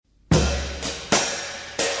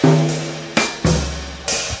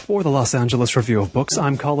For the Los Angeles Review of Books,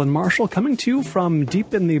 I'm Colin Marshall, coming to you from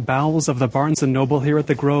deep in the bowels of the Barnes & Noble here at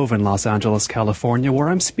the Grove in Los Angeles, California, where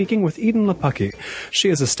I'm speaking with Edan Lepucki. She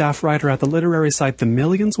is a staff writer at the literary site The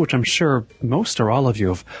Millions, which I'm sure most or all of you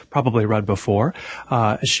have probably read before.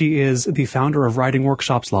 She is the founder of Writing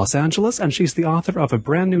Workshops Los Angeles, and she's the author of a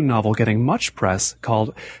brand new novel getting much press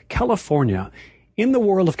called California. In the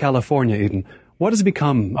world of California, Edan, what has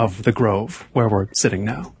become of the Grove, where we're sitting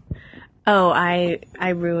now? Oh, I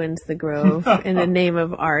ruined the Grove in the name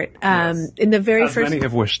of art. Yes. In the very As first, many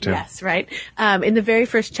have wished to. Yes, right. In the very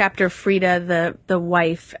first chapter, Frida, the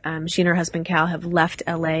wife, she and her husband Cal have left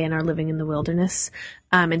LA and are living in the wilderness.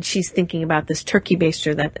 And she's thinking about this turkey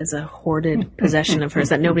baster that is a hoarded possession of hers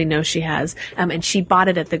that nobody knows she has. And she bought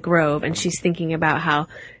it at the Grove, and she's thinking about how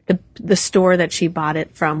the store that she bought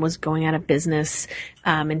it from was going out of business.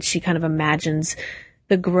 And she kind of imagines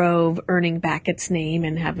the Grove earning back its name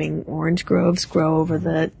and having orange groves grow over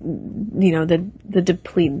the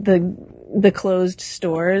closed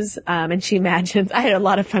stores. And she imagines, I had a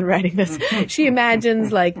lot of fun writing this. She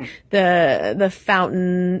imagines like the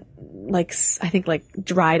fountain,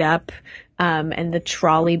 dried up, and the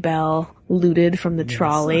trolley bell looted from the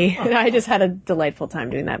trolley. And I just had a delightful time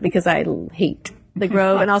doing that because I hate the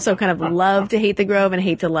Grove and also kind of love to hate the Grove and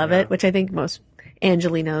hate to love it, which I think most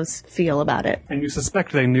Angelinos feel about it. And you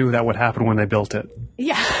suspect they knew that would happen when they built it.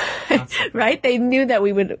 Yeah. Right? They knew that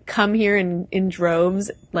we would come here in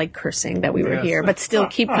droves, like cursing that we were here, but still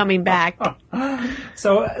keep coming back.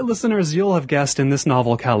 So, listeners, you'll have guessed in this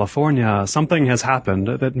novel, California, something has happened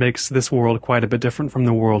that makes this world quite a bit different from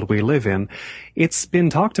the world we live in. It's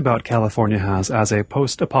been talked about, California has, as a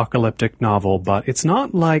post-apocalyptic novel, but it's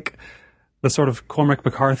not like the sort of Cormac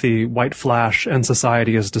McCarthy white flash and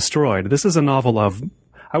society is destroyed. This is a novel of,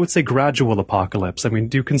 I would say, gradual apocalypse. I mean,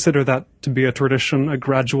 do you consider that to be a tradition,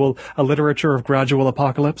 a literature of gradual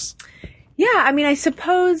apocalypse? Yeah, I mean, I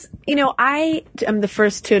suppose, I am the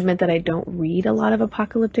first to admit that I don't read a lot of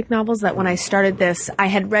apocalyptic novels, that when I started this, I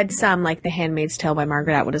had read some, like The Handmaid's Tale by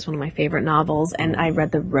Margaret Atwood is one of my favorite novels, and I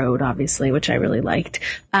read The Road, obviously, which I really liked.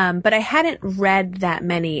 But I hadn't read that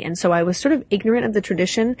many, and so I was sort of ignorant of the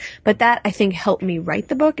tradition, but that, I think, helped me write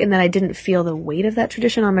the book, and that I didn't feel the weight of that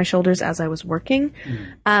tradition on my shoulders as I was working.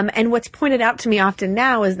 And what's pointed out to me often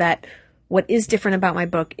now is that what is different about my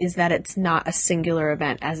book is that it's not a singular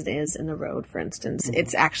event as it is in The Road, for instance.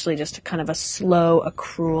 It's actually just a kind of a slow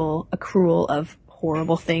accrual of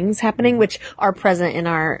horrible things happening, which are present in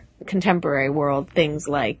our contemporary world. Things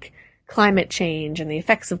like climate change and the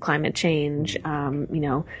effects of climate change,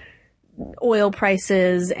 oil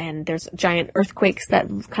prices, and there's giant earthquakes that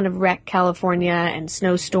kind of wreck California, and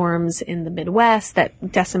snowstorms in the Midwest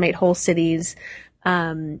that decimate whole cities.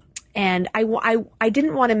 And I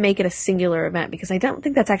didn't want to make it a singular event because I don't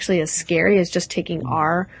think that's actually as scary as just taking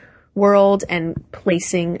our world and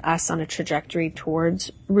placing us on a trajectory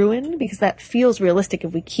towards ruin, because that feels realistic.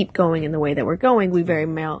 If we keep going in the way that we're going, we very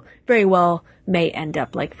well may end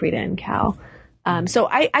up like Frida and Cal. So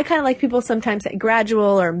I kind of like people sometimes say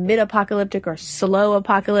gradual or mid-apocalyptic or slow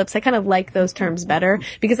apocalypse. I kind of like those terms better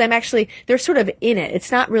because they're sort of in it.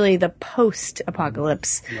 It's not really the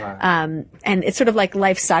post-apocalypse. Right. And it's sort of like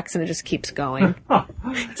life sucks and it just keeps going.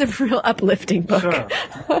 It's a real uplifting book. Sure.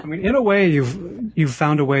 I mean, in a way, you've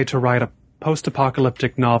found a way to write a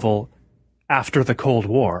post-apocalyptic novel after the Cold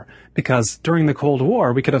War, because during the Cold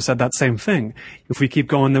War, we could have said that same thing. If we keep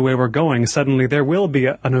going the way we're going, suddenly there will be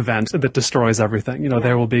an event that destroys everything.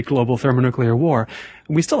 There will be global thermonuclear war.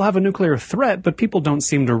 We still have a nuclear threat, but people don't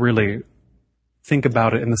seem to really think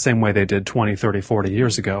about it in the same way they did 20, 30, 40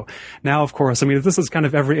 years ago. Now, of course, I mean, this is kind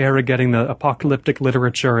of every era getting the apocalyptic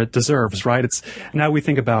literature it deserves, right? Now we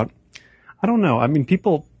think about, I don't know, I mean,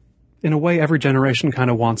 people, in a way, every generation kind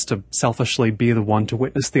of wants to selfishly be the one to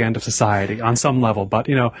witness the end of society on some level. But,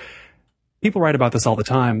 people write about this all the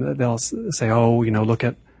time. They'll say, look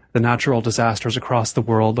at the natural disasters across the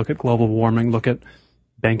world. Look at global warming. Look at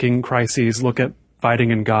banking crises. Look at fighting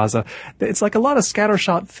in Gaza. It's like a lot of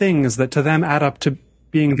scattershot things that to them add up to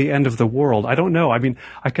being the end of the world. I don't know. I mean,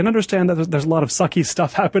 I can understand that there's a lot of sucky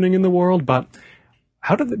stuff happening in the world, but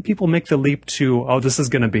how do people make the leap to, this is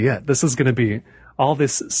going to be it? This is going to be all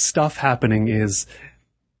this stuff happening is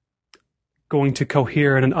going to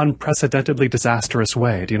cohere in an unprecedentedly disastrous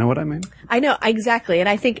way. Do you know what I mean? I know, exactly. And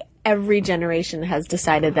I think every generation has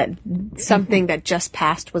decided that something that just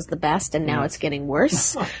passed was the best and now it's getting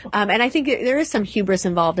worse. And I think there is some hubris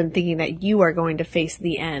involved in thinking that you are going to face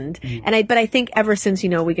the end. But I think ever since,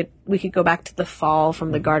 we could go back to the fall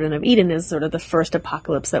from the Garden of Eden as sort of the first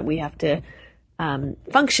apocalypse that we have to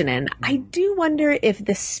function in. I do wonder if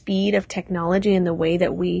the speed of technology and the way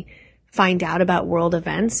that we find out about world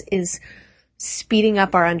events is speeding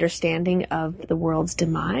up our understanding of the world's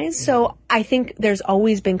demise. So I think there's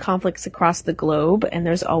always been conflicts across the globe, and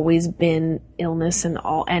there's always been illness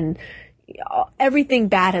and everything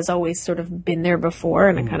bad has always sort of been there before.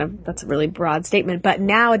 And that's a really broad statement, but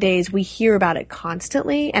nowadays we hear about it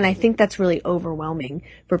constantly. And I think that's really overwhelming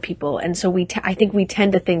for people. And so I think we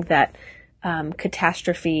tend to think that,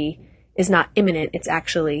 catastrophe is not imminent. It's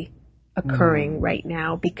actually occurring right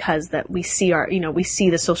now because that we see we see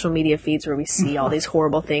the social media feeds where we see all these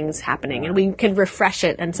horrible things happening, and we can refresh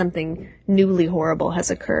it and something newly horrible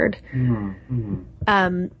has occurred. And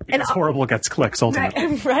horrible gets clicks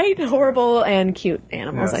ultimately. Right? Horrible and cute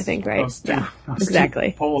animals, Yes. I think, right? Those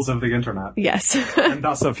Exactly. two poles of the internet. Yes. And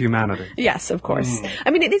thus of humanity. Yes, of course. I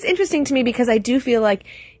mean, it is interesting to me because I do feel like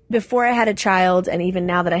before I had a child, and even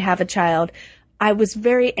now that I have a child, I was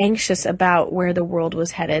very anxious about where the world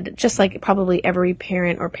was headed, just like probably every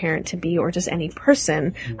parent or parent-to-be or just any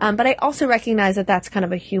person. But I also recognize that that's kind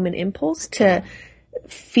of a human impulse to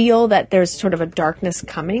feel that there's sort of a darkness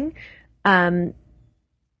coming. So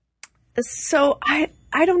I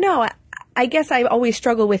don't know. I guess I always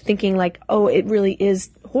struggle with thinking like, oh, it really is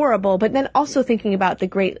horrible, but then also thinking about the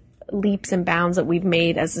great leaps and bounds that we've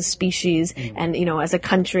made as a species and, as a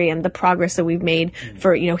country, and the progress that we've made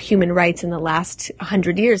for, human rights in the last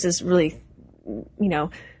 100 years is really,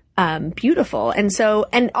 beautiful. And so,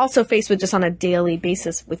 and also faced with just on a daily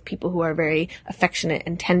basis with people who are very affectionate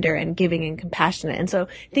and tender and giving and compassionate. And so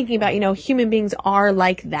thinking about, human beings are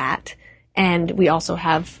like that. And we also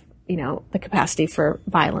have, the capacity for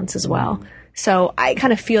violence as well. So I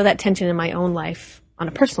kind of feel that tension in my own life on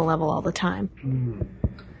a personal level all the time.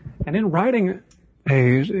 And in writing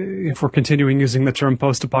if we're continuing using the term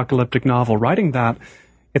post-apocalyptic novel, writing that,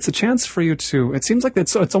 it's a chance for you to, it seems like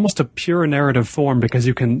it's almost a pure narrative form because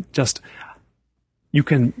you can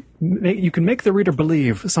make the reader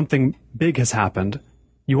believe something big has happened.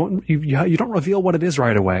 You don't reveal what it is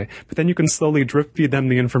right away, but then you can slowly drip feed them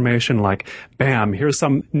the information like, bam, here's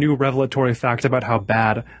some new revelatory fact about how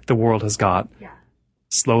bad the world has got. Yeah.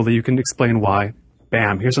 Slowly you can explain why.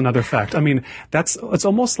 Bam, here's another fact. I mean, it's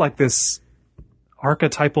almost like this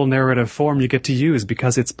archetypal narrative form you get to use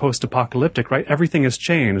because it's post-apocalyptic, right? Everything has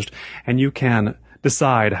changed, and you can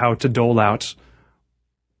decide how to dole out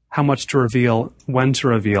how much to reveal, when to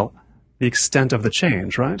reveal, the extent of the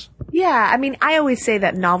change, right? Yeah, I mean, I always say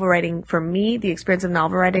that novel writing, for me, the experience of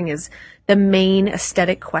novel writing is the main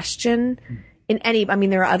aesthetic question in any, I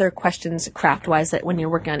mean, there are other questions craft-wise that when you're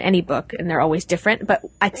working on any book, and they're always different, but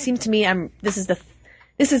it seems to me this is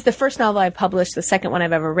the first novel I've published, the second one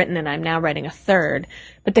I've ever written, and I'm now writing a third.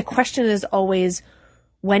 But the question is always,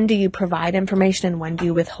 when do you provide information and when do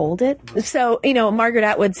you withhold it? So, Margaret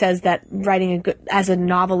Atwood says that writing as a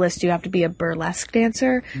novelist, you have to be a burlesque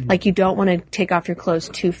dancer. Like, you don't want to take off your clothes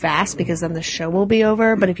too fast because then the show will be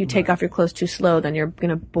over. But if you take off your clothes too slow, then you're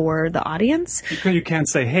going to bore the audience. You can't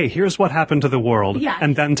say, hey, here's what happened to the world,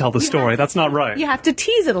 and then tell the story. That's not right. You have to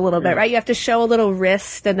tease it a little bit, right? You have to show a little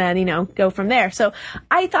wrist and then, go from there. So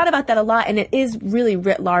I thought about that a lot, and it is really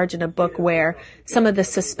writ large in a book where some of the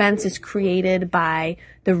suspense is created by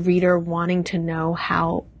the reader wanting to know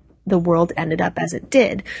how the world ended up as it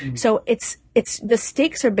did. So it's the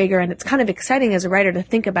stakes are bigger, and it's kind of exciting as a writer to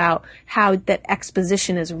think about how that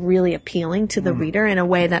exposition is really appealing to the reader in a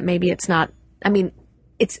way that maybe it's not, I mean,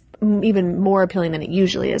 it's even more appealing than it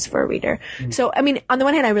usually is for a reader. So, I mean, on the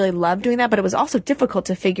one hand, I really love doing that, but it was also difficult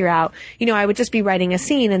to figure out, I would just be writing a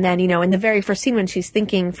scene, and then, in the very first scene when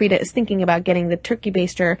Frida is thinking about getting the turkey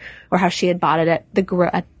baster, or how she had bought it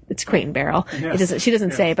at it's Crate and Barrel. Yes. She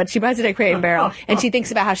doesn't say, but she buys it at Crate and Barrel, and she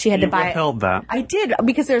thinks about how she had to buy it. Held that. I did,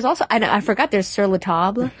 because there's also, I forgot there's Sur La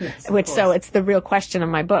Table, so it's the real question of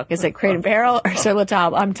my book. Is it Crate and Barrel or Sur La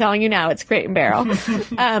Table? I'm telling you now, it's Crate and Barrel.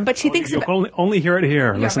 But she thinks about, only hear it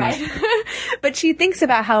here, listeners. Right. But she thinks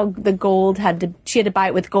about how the gold she had to buy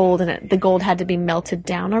it with gold, and the gold had to be melted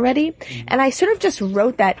down already. And I sort of just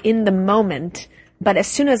wrote that in the moment. But as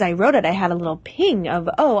soon as I wrote it, I had a little ping of,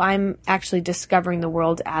 I'm actually discovering the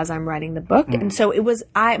world as I'm writing the book. And so it was,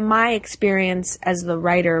 my experience as the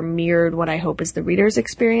writer mirrored what I hope is the reader's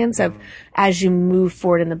experience of, as you move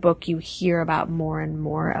forward in the book, you hear about more and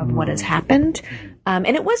more of what has happened. And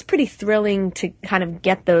it was pretty thrilling to kind of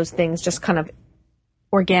get those things just kind of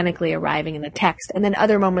organically arriving in the text. And then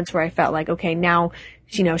other moments where I felt like, okay, now,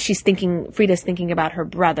 Frida's thinking about her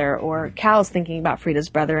brother, or Cal's thinking about Frida's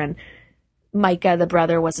brother, and Micah, the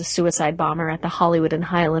brother, was a suicide bomber at the Hollywood and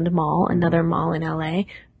Highland Mall, another mall in LA.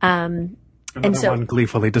 Another one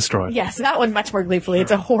gleefully destroyed. Yes, that one much more gleefully.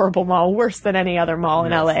 It's a horrible mall, worse than any other mall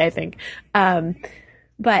in LA, I think.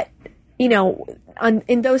 But,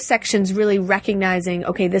 in those sections, really recognizing,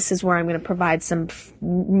 okay, this is where I'm going to provide some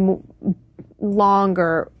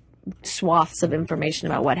longer swaths of information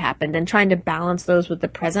about what happened, and trying to balance those with the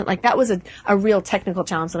present. Like, that was a real technical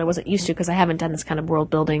challenge that I wasn't used to, because I haven't done this kind of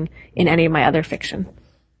world building in any of my other fiction.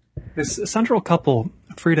 This central couple,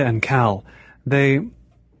 Frida and Cal, they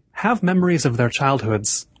have memories of their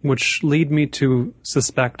childhoods, which lead me to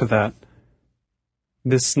suspect that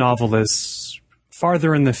this novel is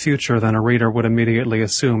farther in the future than a reader would immediately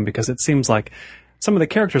assume, because it seems like some of the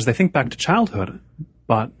characters, they think back to childhood,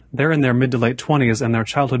 but they're in their mid to late 20s, and their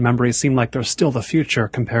childhood memories seem like they're still the future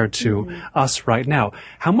compared to us right now.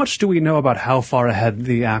 How much do we know about how far ahead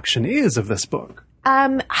the action is of this book?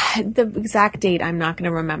 The exact date I'm not going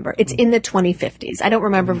to remember. It's in the 2050s. I don't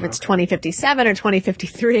remember if it's 2057 or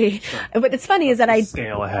 2053. Sure. But it's funny is that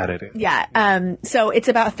scale ahead it is. Yeah. So it's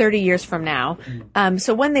about 30 years from now.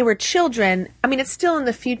 So when they were children, I mean, it's still in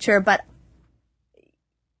the future, but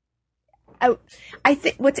I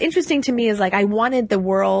think what's interesting to me is, like, I wanted the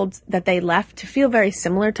world that they left to feel very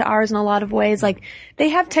similar to ours in a lot of ways. Like, they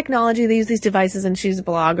have technology, they use these devices, and she's a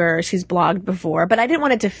blogger, she's blogged before, but I didn't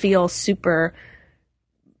want it to feel super,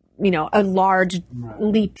 a large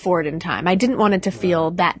leap forward in time. I didn't want it to feel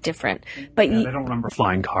that different. But they don't remember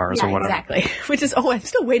flying cars or whatever. Exactly. Which is, I'm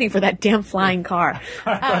still waiting for that damn flying car.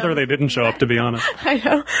 I'd rather they didn't show up, to be honest.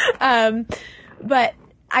 I know. But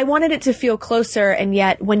I wanted it to feel closer, and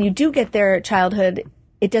yet when you do get their childhood,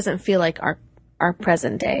 it doesn't feel like our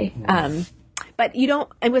present day. But you don't,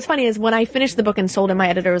 and what's funny is when I finished the book and sold it, my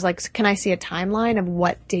editor was like, can I see a timeline of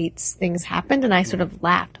what dates things happened? And I sort of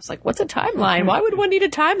laughed. I was like, what's a timeline? Why would one need a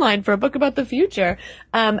timeline for a book about the future?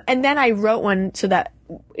 And then I wrote one so that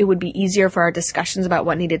it would be easier for our discussions about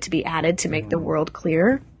what needed to be added to make the world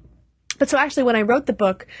clear. But so actually when I wrote the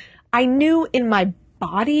book, I knew in my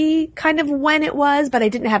body kind of when it was, but I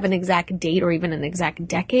didn't have an exact date or even an exact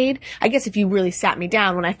decade. I guess if you really sat me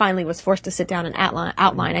down, when I finally was forced to sit down and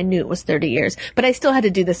outline, I knew it was 30 years. But I still had to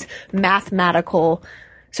do this mathematical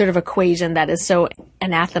sort of equation that is so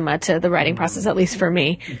anathema to the writing process, at least for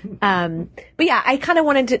me. But yeah, I kind of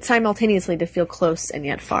wanted it simultaneously to feel close and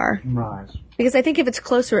yet far. Right. Because I think if it's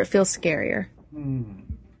closer, it feels scarier.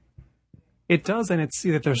 It does, and it's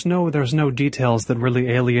that there's no details that really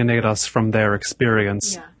alienate us from their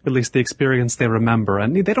experience, at least the experience they remember.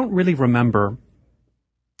 And they don't really remember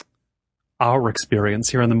our experience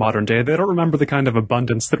here in the modern day. They don't remember the kind of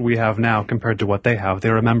abundance that we have now compared to what they have. They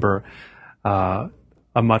remember things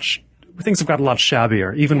have got a lot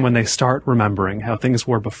shabbier, even when they start remembering how things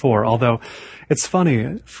were before. Although, it's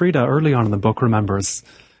funny, Frida early on in the book remembers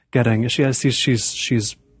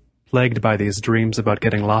she's plagued by these dreams about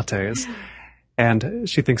getting lattes. And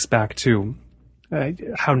she thinks back to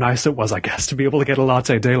how nice it was, I guess, to be able to get a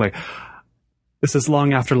latte daily. This is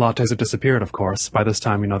long after lattes have disappeared, of course. By this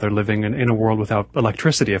time, they're living in a world without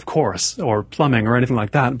electricity, of course, or plumbing or anything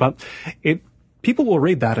like that. But people will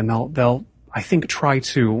read that and they'll, I think, try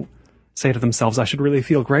to say to themselves, I should really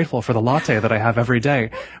feel grateful for the latte that I have every day.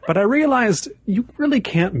 But I realized you really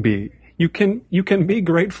can't be. You can be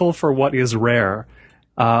grateful for what is rare.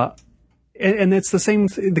 And it's the same,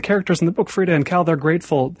 the characters in the book, Frida and Cal, they're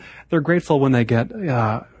grateful when they get,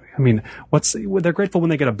 they're grateful when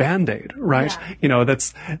they get a Band-Aid, right? Yeah.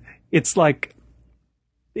 It's like,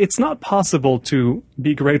 it's not possible to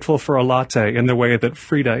be grateful for a latte in the way that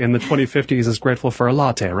Frida in the 2050s is grateful for a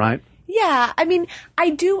latte, right? Yeah. I mean,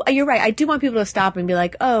 you're right. I do want people to stop and be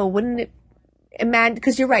like, oh, wouldn't it, imagine,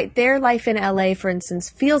 because you're right, their life in LA, for instance,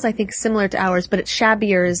 feels, I think, similar to ours, but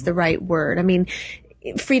shabbier is the right word. I mean,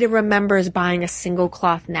 Frida remembers buying a single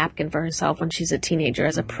cloth napkin for herself when she's a teenager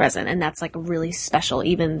as a present, and that's like really special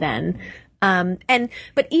even then.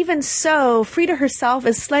 But even so, Frida herself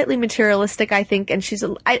is slightly materialistic, I think, and she's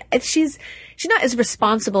not as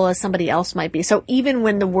responsible as somebody else might be. So even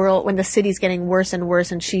when the city's getting worse and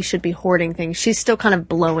worse and she should be hoarding things, she's still kind of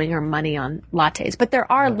blowing her money on lattes. But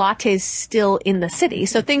there are lattes still in the city,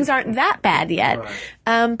 so things aren't that bad yet.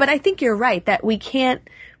 Right. But I think you're right that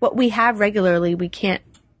what we have regularly, we can't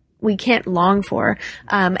long for.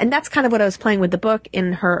 And that's kind of what I was playing with the book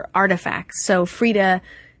in her artifacts. So Frida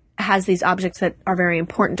has these objects that are very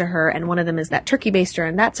important to her, and one of them is that turkey baster,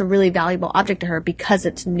 and that's a really valuable object to her because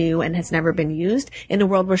it's new and has never been used in a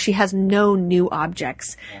world where she has no new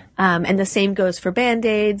objects. And the same goes for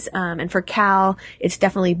Band-Aids, and for Cal, it's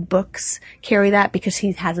definitely books carry that because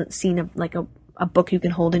he hasn't seen a book you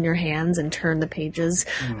can hold in your hands and turn the pages,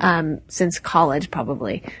 since college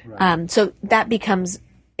probably. Right. So that becomes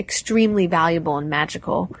extremely valuable and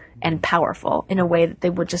magical and powerful in a way that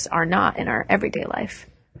they are not in our everyday life.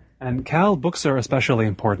 And Cal, books are especially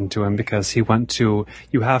important to him because you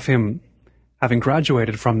have him having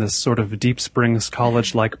graduated from this sort of Deep Springs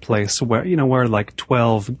college-like place where like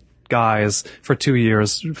 12 guys for 2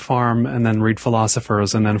 years farm and then read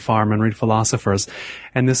philosophers and then farm and read philosophers.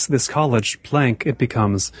 And this college, Planck, it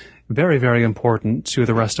becomes very, very important to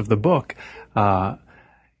the rest of the book.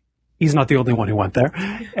 He's not the only one who went there.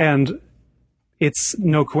 And it's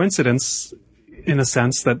no coincidence, in a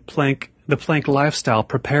sense, that the Planck lifestyle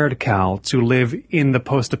prepared Cal to live in the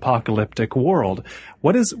post-apocalyptic world.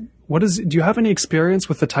 Do you have any experience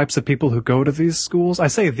with the types of people who go to these schools? I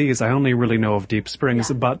say these, I only really know of Deep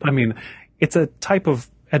Springs, but I mean, it's a type of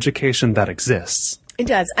education that exists. It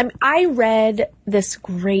does. I read this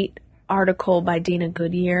great article by Dana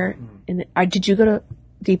Goodyear. Did you go to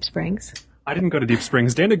Deep Springs? I didn't go to Deep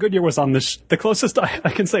Springs. Dana Goodyear was on this. The closest I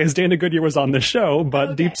can say is Dana Goodyear was on the show, but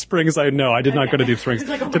okay. Deep Springs, I did not go to Deep Springs.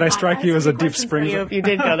 Like, did I strike you as a Deep Springs? If you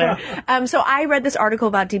did go there. So I read this article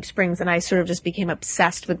about Deep Springs, and I sort of just became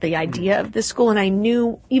obsessed with the idea of this school. And I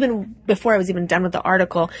knew, even before I was even done with the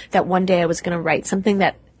article, that one day I was going to write something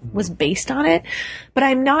that was based on it. But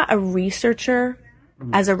I'm not a researcher.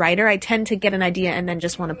 As a writer, I tend to get an idea and then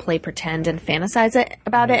just want to play pretend and fantasize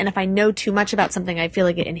about it. And if I know too much about something, I feel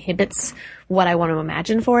like it inhibits what I want to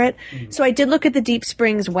imagine for it. So I did look at the Deep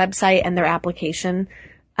Springs website and their application.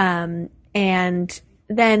 And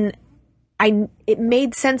then it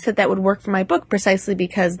made sense that would work for my book, precisely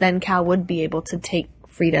because then Cal would be able to take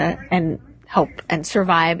Frida and help and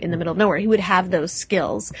survive in the middle of nowhere. He would have those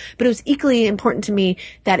skills. But it was equally important to me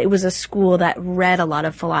that it was a school that read a lot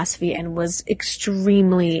of philosophy and was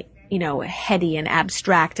extremely, heady and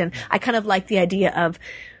abstract. And I kind of like the idea of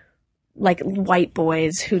like white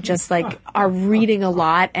boys who just like are reading a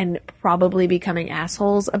lot and probably becoming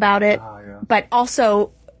assholes about it, but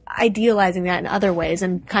also idealizing that in other ways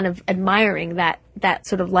and kind of admiring that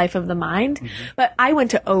sort of life of the mind. Mm-hmm. But I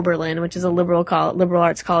went to Oberlin, which is a liberal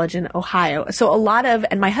arts college in Ohio. So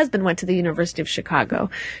and my husband went to the University of Chicago.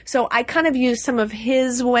 So I kind of used some of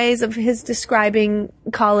his ways of his describing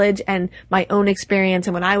college and my own experience.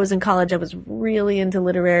 And when I was in college, I was really into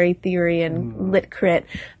literary theory and lit crit.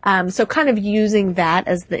 So kind of using that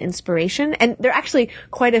as the inspiration. And they're actually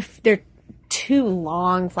they're 2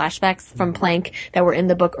 long flashbacks from Planck that were in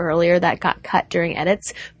the book earlier that got cut during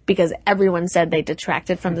edits because everyone said they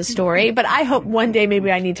detracted from the story. But I hope one day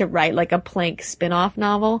maybe I need to write like a Planck spin-off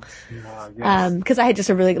novel. Because I had just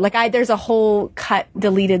there's a whole cut,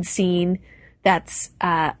 deleted scene that's,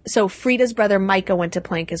 so Frida's brother Micah went to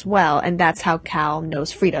Planck as well, and that's how Cal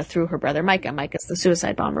knows Frida, through her brother Micah. Micah's the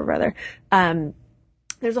suicide bomber brother.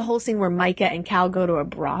 There's a whole scene where Micah and Cal go to a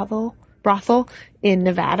brothel in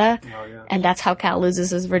Nevada. And that's how Cal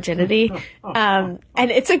loses his virginity. And I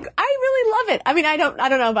really love it. I mean, I don't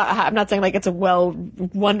know about I'm not saying like it's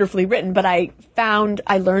wonderfully written, but I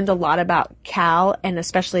learned a lot about Cal, and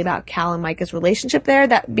especially about Cal and Micah's relationship there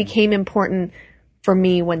that became important for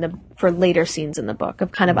me for later scenes in the book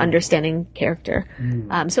of kind of understanding character.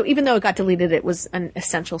 So even though it got deleted, it was an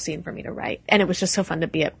essential scene for me to write. And it was just so fun to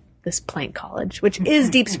be at this Planck College, which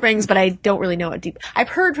is Deep Springs, but I don't really know what I've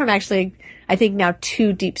heard from actually, I think now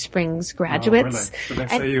 2 Deep Springs graduates. Oh, really? Did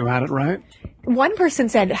they say you had it right? One person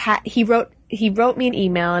said, he wrote me an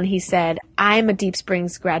email and he said, I'm a Deep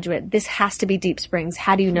Springs graduate. This has to be Deep Springs.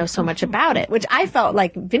 How do you know so much about it? Which I felt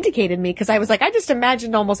like vindicated me because I was like, I just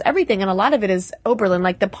imagined almost everything. And a lot of it is Oberlin,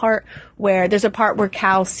 like there's a part where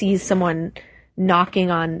Cal sees someone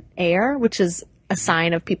knocking on air, which is a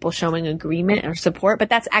sign of people showing agreement or support, but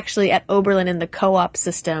that's actually at Oberlin in the co-op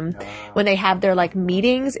system. When they have their like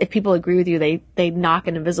meetings, if people agree with you, they knock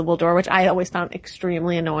an invisible door, which I always found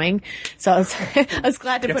extremely annoying. So I was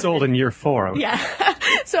glad to put it. It's old in year 4. Yeah.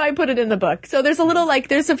 So I put it in the book. So there's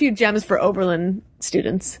there's a few gems for Oberlin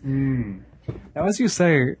students. Now, as you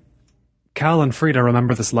say, Cal and Frida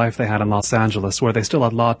remember this life they had in Los Angeles where they still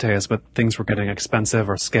had lattes, but things were getting expensive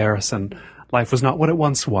or scarce and life was not what it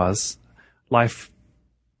once was. Life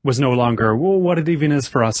was no longer what it even is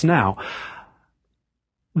for us now.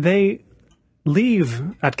 They leave,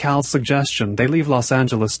 at Cal's suggestion, they leave Los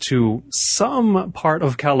Angeles to some part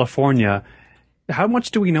of California. How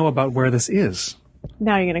much do we know about where this is?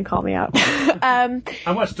 Now you're going to call me out.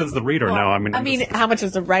 How much does the reader know? How much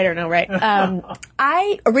does the writer know, right?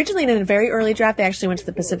 I originally, in a very early draft, they actually went to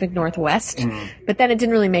the Pacific Northwest, but then it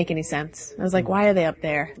didn't really make any sense. I was like, why are they up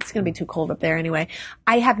there? It's going to be too cold up there anyway.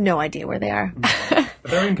 I have no idea where they are.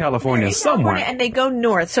 They're in California somewhere. And they go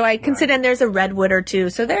north. So I consider, and there's a redwood or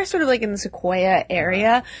two. So they're sort of like in the Sequoia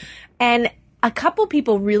area. And a couple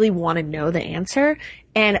people really want to know the answer.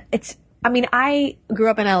 And I mean, I grew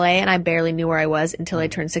up in LA and I barely knew where I was until I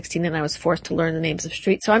turned 16 and I was forced to learn the names of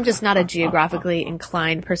streets. So I'm just not a geographically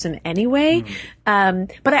inclined person anyway.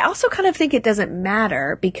 But I also kind of think it doesn't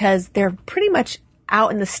matter because they're pretty much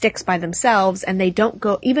out in the sticks by themselves and they don't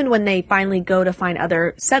go, even when they finally go to find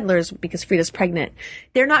other settlers because Frida's pregnant,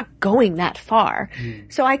 they're not going that far.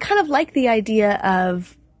 So I kind of like the idea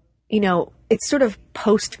of, you know, it's sort of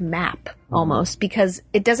post-map almost because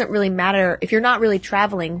it doesn't really matter. If you're not really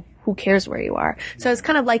traveling, who cares where you are? So I was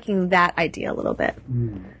kind of liking that idea a little bit.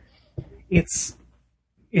 It's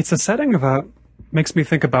a setting that makes me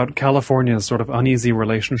think about California's sort of uneasy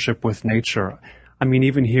relationship with nature. I mean,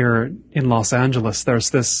 even here in Los Angeles,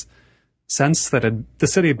 there's this sense that the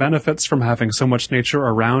city benefits from having so much nature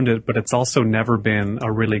around it, but it's also never been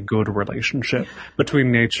a really good relationship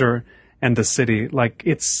between nature and the city. Like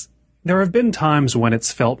there have been times when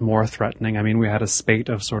it's felt more threatening. I mean, we had a spate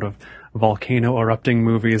of sort of volcano erupting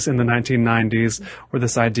movies in the 1990s, or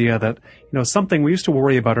this idea that, you know, something we used to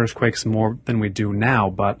worry about earthquakes more than we do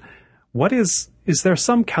now, but is there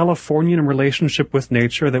some Californian relationship with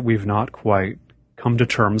nature that we've not quite come to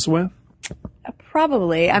terms with?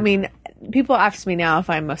 Probably. I mean, people ask me now if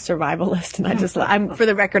I'm a survivalist, and for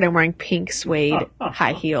the record, I'm wearing pink suede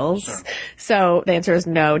high heels. Sure. So the answer is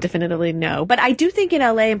no, definitively no. But I do think in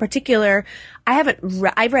LA in particular, I've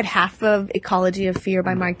read half of Ecology of Fear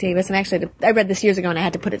by Mark Davis, and actually I read this years ago and I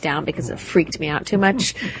had to put it down because it freaked me out too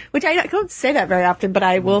much, which I don't say that very often, but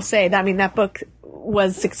I will say that, I mean, that book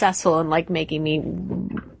was successful in like making me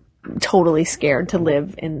totally scared to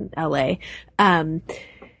live in LA.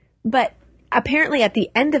 But apparently at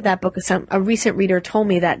the end of that book, a recent reader told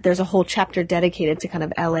me that there's a whole chapter dedicated to kind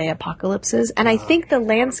of LA apocalypses. And I think the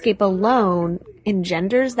landscape alone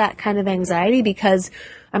engenders that kind of anxiety because,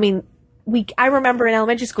 I mean, I remember in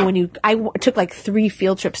elementary school I took like 3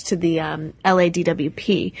 field trips to the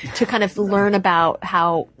LADWP to kind of learn about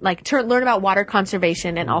learn about water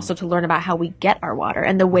conservation and also to learn about how we get our water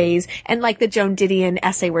and the ways, and like the Joan Didion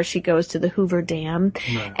essay where she goes to the Hoover Dam,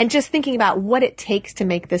 and just thinking about what it takes to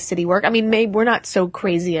make this city work. I mean, maybe we're not so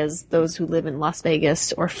crazy as those who live in Las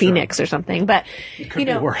Vegas or Phoenix or something, but it could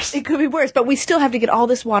be worse. It could be worse, but we still have to get all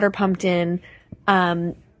this water pumped in.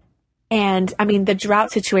 And I mean, the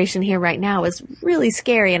drought situation here right now is really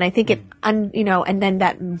scary. And I think and then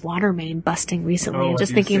that water main busting recently and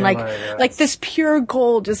just thinking like this pure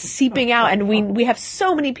gold just seeping out. And we have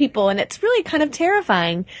so many people and it's really kind of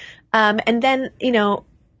terrifying. And then, you know,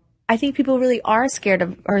 I think people really are scared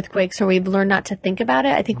of earthquakes or we've learned not to think about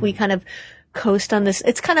it. I think we kind of coast on this.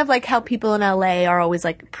 It's kind of like how people in LA are always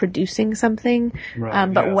like producing something,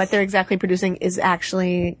 but what they're exactly producing is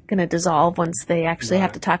actually going to dissolve once they actually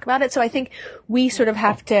have to talk about it. So I think we sort of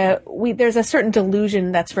have to, there's a certain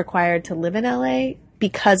delusion that's required to live in LA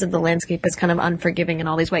because of the landscape is kind of unforgiving in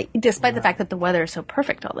all these ways, despite the fact that the weather is so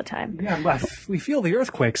perfect all the time. Yeah, but we feel the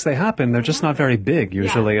earthquakes, they happen. They're just not very big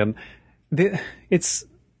usually. And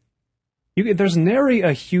there's nary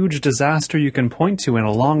a huge disaster you can point to in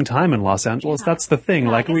a long time in Los Angeles. That's the thing.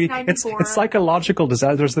 Like it's psychological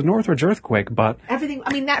disaster. There's the Northridge earthquake, but everything.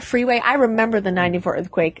 I mean, that freeway. I remember the '94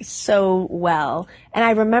 earthquake so well, and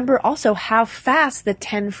I remember also how fast the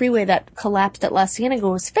 10 freeway that collapsed at La Cienega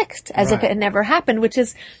was fixed, as if it had never happened. Which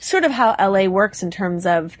is sort of how LA works in terms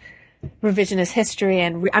of revisionist history.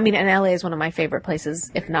 And I mean, and LA is one of my favorite places,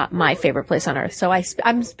 if not my favorite place on earth. So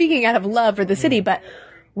I'm speaking out of love for the city, but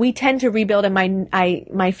we tend to rebuild, and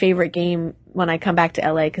my favorite game when I come back to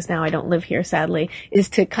LA, because now I don't live here, sadly, is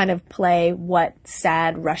to kind of play what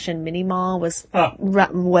sad Russian mini mall was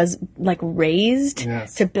like raised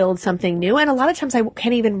to build something new. And a lot of times I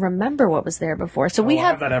can't even remember what was there before. So we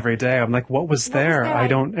have that every day. I'm like, what was there? I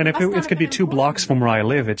don't, and if it could be 2 blocks from where I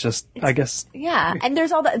live, I guess. Yeah. And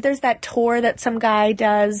there's there's that tour that some guy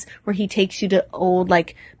does where he takes you to old,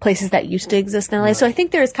 like, places that used to exist in LA. Right. So I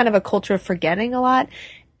think there's kind of a culture of forgetting a lot.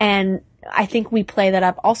 And I think we play that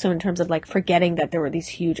up also in terms of like forgetting that there were these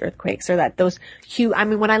huge earthquakes or that those huge, I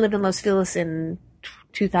mean, when I lived in Los Feliz in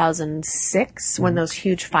 2006, when those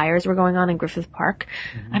huge fires were going on in Griffith Park,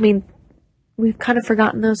 I mean, we've kind of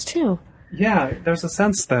forgotten those too. Yeah. There's a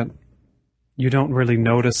sense that you don't really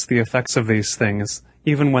notice the effects of these things,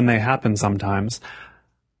 even when they happen sometimes.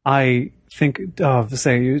 I think,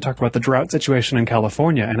 say, you talked about the drought situation in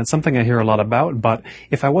California, and it's something I hear a lot about, but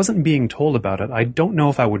if I wasn't being told about it, I don't know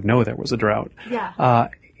if I would know there was a drought. Yeah.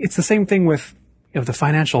 It's the same thing with the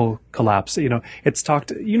financial collapse. You know, it's talked,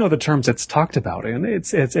 the terms it's talked about, and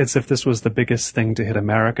it's if this was the biggest thing to hit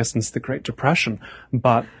America since the Great Depression.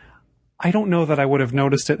 But I don't know that I would have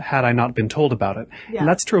noticed it had I not been told about it. Yeah. And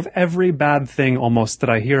that's true of every bad thing almost that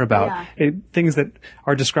I hear about. Yeah. Things that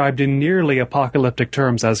are described in nearly apocalyptic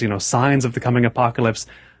terms as, signs of the coming apocalypse.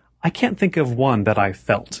 I can't think of one that I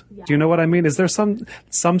felt. Yeah. Do you know what I mean? Is there some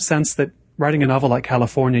sense that writing a novel like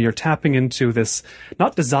California, you're tapping into this,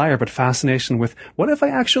 not desire, but fascination with, what if I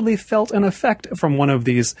actually felt an effect from one of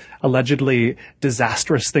these allegedly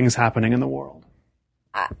disastrous things happening in the world?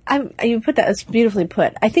 You put that as beautifully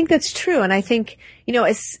put. I think that's true. And I think,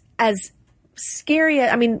 as scary,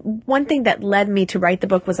 one thing that led me to write the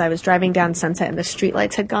book was I was driving down Sunset and the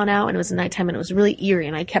streetlights had gone out and it was nighttime and it was really eerie.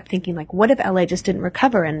 And I kept thinking, like, what if LA just didn't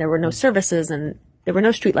recover and there were no services and there were no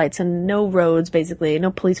streetlights and no roads, basically,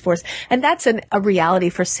 no police force. And that's a reality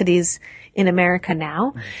for cities in America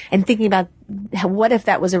now. And thinking about what if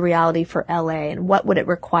that was a reality for LA and what would it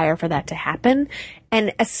require for that to happen?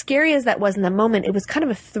 And as scary as that was in the moment, it was kind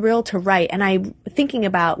of a thrill to write. And I'm thinking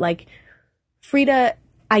about, like, Frida,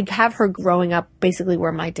 I have her growing up basically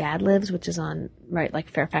where my dad lives, which is on, like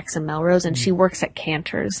Fairfax and Melrose, and she works at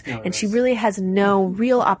Cantor's. Oh, and she really has no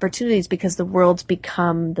real opportunities because the world's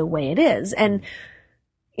become the way it is. And,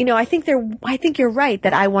 I think you're right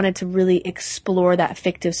that I wanted to really explore that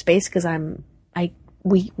fictive space because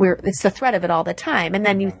it's the threat of it all the time. And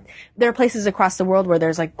then there are places across the world where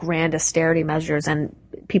there's like grand austerity measures and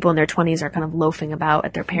people in their 20s are kind of loafing about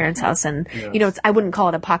at their parents' house. And, I wouldn't call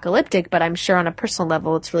it apocalyptic, but I'm sure on a personal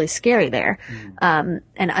level, it's really scary there, and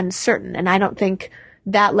uncertain. And I don't think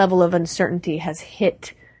that level of uncertainty has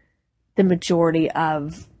hit the majority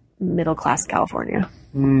of middle-class California.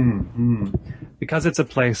 Mm-hmm. Because it's a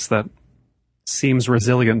place that seems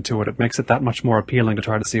resilient to it. It makes it that much more appealing to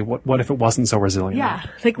try to see what if it wasn't so resilient. Yeah.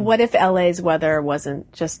 Like, what if LA's weather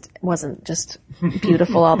wasn't just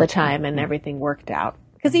beautiful all the time and everything worked out?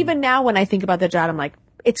 Because even now when I think about the job, I'm like,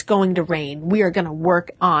 it's going to rain. We are going to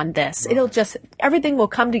work on this. Right. Everything will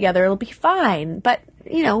come together. It'll be fine. But,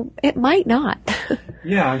 it might not.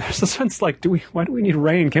 Yeah. There's a sense like, why do we need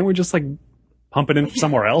rain? Can't we just pump it in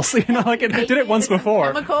somewhere else? It did it once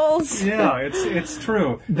before. Chemicals. Yeah, it's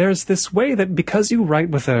true. There's this way that because you write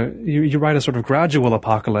with you write a sort of gradual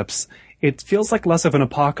apocalypse, it feels like less of an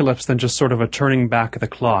apocalypse than just sort of a turning back of the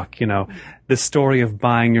clock. This story of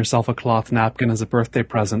buying yourself a cloth napkin as a birthday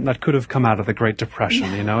present that could have come out of the Great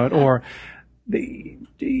Depression, or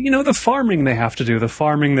the farming they have to do, the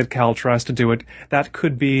farming that Cal tries to do, that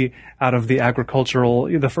could be out of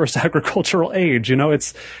the first agricultural age.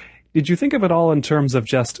 Did you think of it all in terms of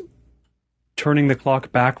just turning the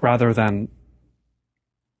clock back rather than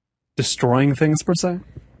destroying things per se?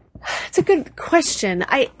 It's a good question.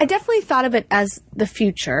 I definitely thought of it as the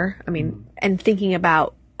future. And thinking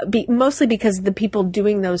about, mostly because the people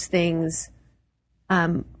doing those things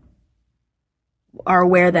are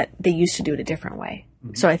aware that they used to do it a different way.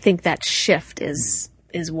 Mm-hmm. So I think that shift is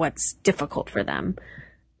what's difficult for them.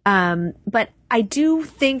 But I do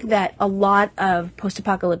think that a lot of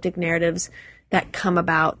post-apocalyptic narratives that come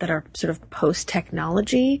about that are sort of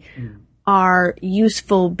post-technology are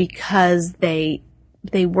useful because they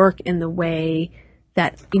work in the way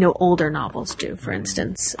that, older novels do, for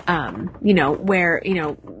instance, where,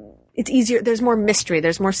 it's easier. There's more mystery.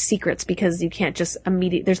 There's more secrets because you can't just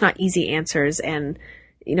there's not easy answers and,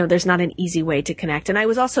 there's not an easy way to connect. And I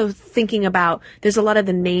was also thinking about, there's a lot of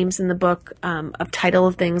the names in the book, of title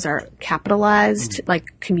of things are capitalized,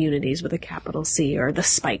 like communities with a capital C, or the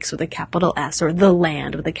Spikes with a capital S, or the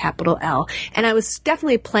land with a capital L. And I was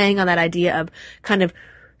definitely playing on that idea of kind of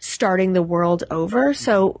starting the world over.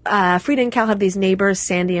 So, Frida and Cal have these neighbors,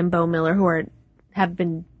 Sandy and Bo Miller, who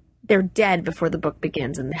they're dead before the book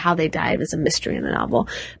begins, and how they died is a mystery in the novel.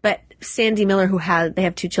 But Sandy Miller, they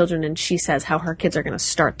have 2 children, and she says how her kids are going to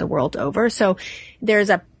start the world over. So there's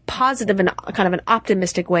a positive and kind of an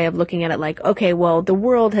optimistic way of looking at it, like, okay, well, the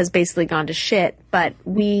world has basically gone to shit, but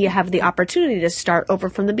we have the opportunity to start over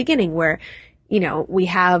from the beginning where,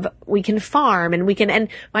 we can farm and and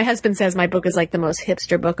my husband says my book is like the most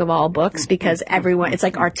hipster book of all books because it's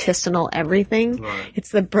like artisanal everything. Right.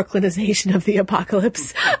 It's the Brooklynization of the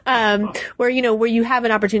apocalypse, where you have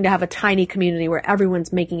an opportunity to have a tiny community where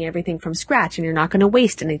everyone's making everything from scratch and you're not going to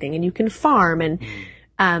waste anything and you can farm.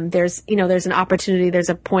 And, there's an opportunity. There's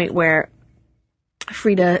a point where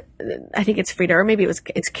Frida, I think it's Frida, or maybe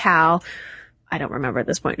it's Cal, I don't remember at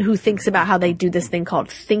this point, who thinks about how they do this thing called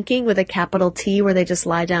thinking with a capital T, where they just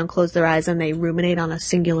lie down, close their eyes, and they ruminate on a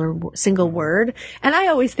single word. And I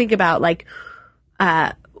always think about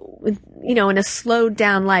in a slowed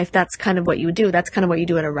down life, that's kind of what you would do. That's kind of what you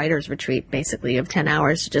do at a writer's retreat, basically, of 10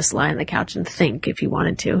 hours to just lie on the couch and think if you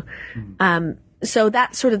wanted to. so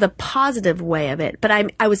that's sort of the positive way of it. But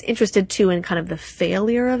I was interested too in kind of the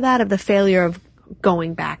failure of that, of the failure of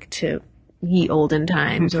going back to ye olden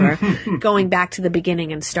times or going back to the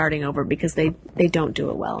beginning and starting over, because they don't do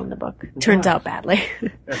it well in the book. Turns out badly.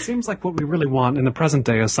 It seems like what we really want in the present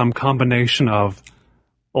day is some combination of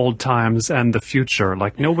old times and the future.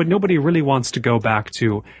 Like nobody really wants to go back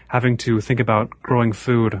to having to think about growing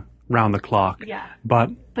food round the clock. Yeah. But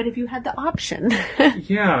if you had the option.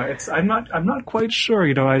 yeah, I'm not quite sure.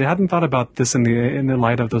 I hadn't thought about this in the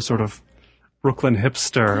light of the sort of Brooklyn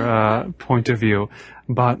hipster point of view,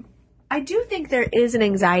 but I do think there is an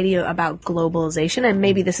anxiety about globalization, and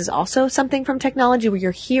maybe this is also something from technology where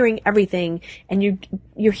you're hearing everything and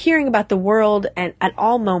you're hearing about the world and at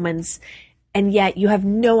all moments, and yet you have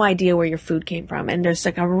no idea where your food came from. And there's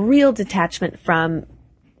like a real detachment from,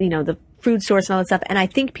 the food source and all that stuff. And I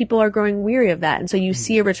think people are growing weary of that. And so you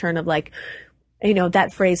see a return of like,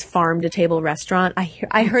 that phrase farm to table restaurant.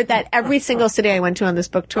 I heard that every single city I went to on this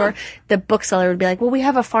book tour. The bookseller would be like, well, we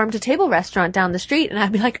have a farm to table restaurant down the street. And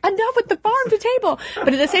I'd be like, enough with the farm to table.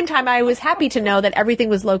 But at the same time, I was happy to know that everything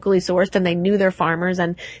was locally sourced and they knew their farmers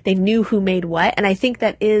and they knew who made what. And I think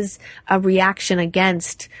that is a reaction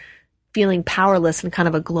against feeling powerless in kind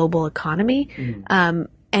of a global economy.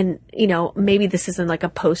 And, maybe this isn't like a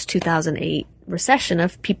post 2008 recession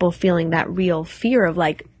of people feeling that real fear of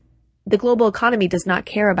like, the global economy does not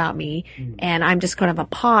care about me and I'm just kind of a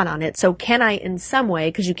pawn on it. So can I in some way,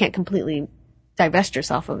 because you can't completely divest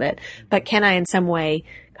yourself of it, but can I in some way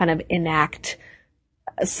kind of enact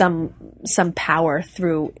some power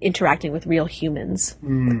through interacting with real humans?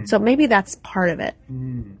 So maybe that's part of it.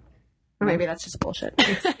 Or maybe that's just bullshit.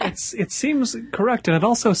 It seems correct, and it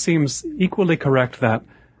also seems equally correct that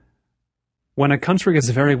when a country is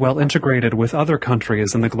very well integrated with other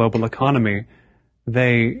countries in the global economy,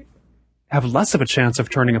 they have less of a chance of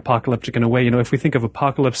turning apocalyptic in a way. If we think of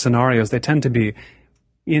apocalypse scenarios, they tend to be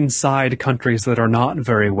inside countries that are not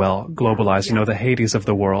very well globalized, the Hades of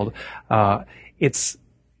the world. It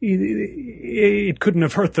couldn't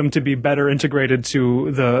have hurt them to be better integrated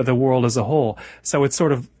to the world as a whole. So it's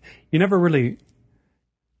sort of, you never really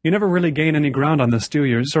gain any ground on this, do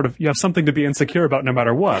you? You have something to be insecure about no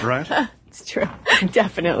matter what, right? It's true.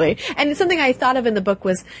 Definitely. And something I thought of in the book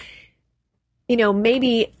was,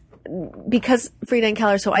 maybe because Frida and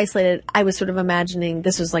Cal are so isolated, I was sort of imagining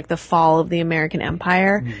this was like the fall of the American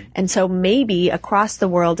Empire. And so maybe across the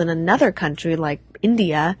world in another country like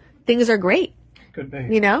India, things are great. Could be.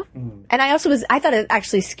 And I thought it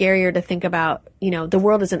actually scarier to think about, the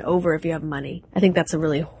world isn't over if you have money. I think that's a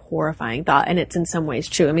really horrifying thought. And it's in some ways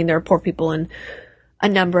true. I mean, there are poor people in a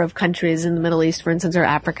number of countries in the Middle East, for instance, or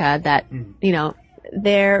Africa that,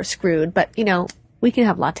 they're screwed, but, we can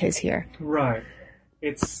have lattes here. Right.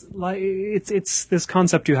 It's like it's this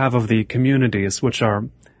concept you have of the communities, which are,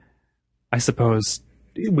 I suppose,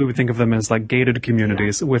 we would think of them as like gated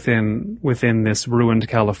communities within this ruined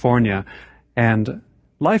California, and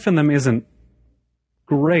life in them isn't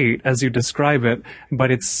great as you describe it, but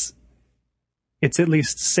it's at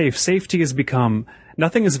least safe. Safety has become,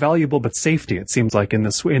 nothing is valuable but safety, it seems like, in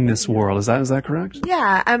this world. Is that correct?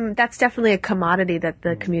 Yeah, that's definitely a commodity that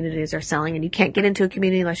the communities are selling, and you can't get into a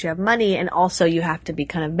community unless you have money, and also you have to be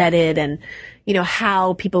kind of vetted, and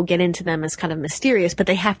how people get into them is kind of mysterious, but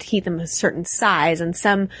they have to keep them a certain size, and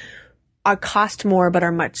some cost more but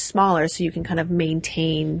are much smaller, so you can kind of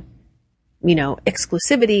maintain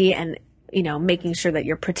exclusivity and making sure that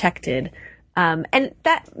you're protected. And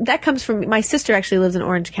that comes from, my sister actually lives in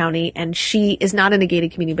Orange County, and she is not in a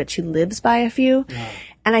gated community, but she lives by a few. Yeah.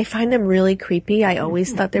 And I find them really creepy. I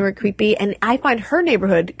always thought they were creepy. And I find her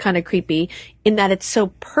neighborhood kind of creepy in that it's so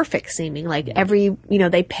perfect seeming. Like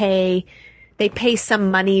they pay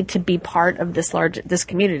some money to be part of this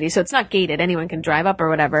community. So it's not gated. Anyone can drive up or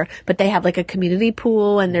whatever, but they have like a community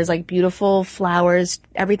pool, and there's like beautiful flowers.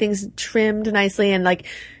 Everything's trimmed nicely, and like,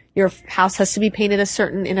 your house has to be painted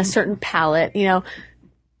in a certain palette,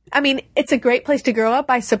 I mean, it's a great place to grow up.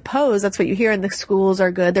 I suppose that's what you hear, and the schools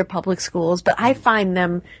are good. They're public schools, but I find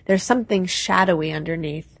there's something shadowy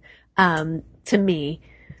underneath, to me.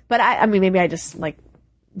 But I mean, maybe I just like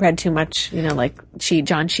read too much, like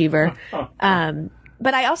John Cheever.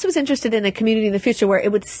 But I also was interested in a community in the future where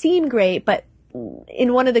it would seem great, but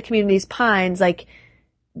in one of the communities, Pines, like,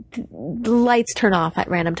 the lights turn off at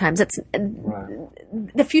random times.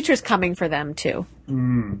 The future's coming for them too.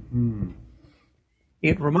 Mm-hmm.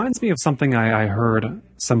 It reminds me of something I heard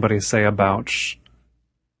somebody say about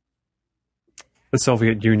the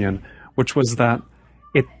Soviet Union, which was that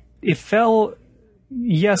it fell,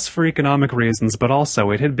 yes, for economic reasons, but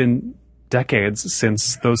also it had been decades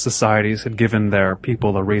since those societies had given their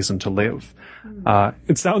people a reason to live.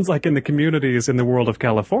 It sounds like in the communities in the world of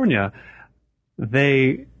California,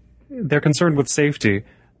 they're concerned with safety.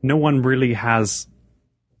 No one really has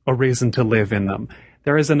a reason to live in them.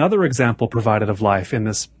 There is another example provided of life in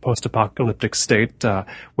this post-apocalyptic state,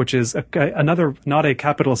 which is another, not a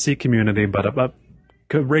capital C community, but a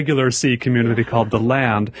regular C community called the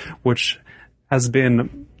Land, which has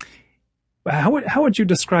been, how would you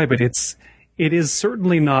describe it? It is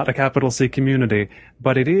certainly not a capital C community,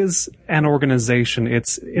 but it is an organization.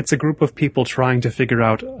 It's a group of people trying to figure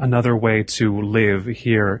out another way to live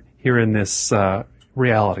here in this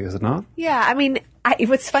reality, is it not? Yeah, I mean,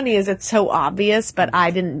 what's funny is it's so obvious, but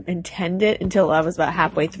I didn't intend it until I was about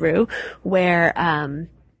halfway through, where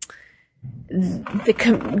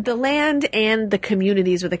the Land and the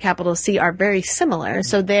communities with a capital C are very similar.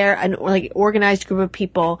 So they're an organized group of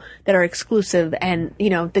people that are exclusive, and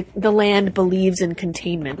the Land believes in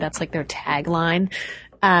containment. That's like their tagline.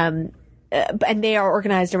 And they are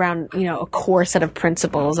organized around, a core set of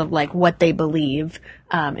principles of like what they believe.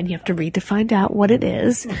 And you have to read to find out what it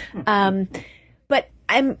is. But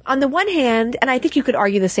on the one hand, and I think you could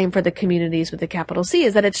argue the same for the communities with a capital C,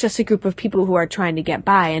 is that it's just a group of people who are trying to get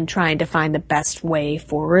by and trying to find the best way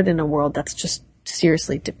forward in a world that's just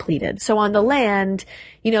seriously depleted. So on the Land,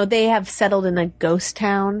 they have settled in a ghost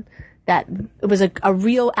town that it was a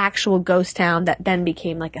real actual ghost town that then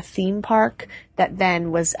became like a theme park that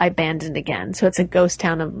then was abandoned again. So it's a ghost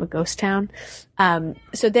town of a ghost town.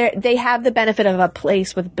 So they have the benefit of a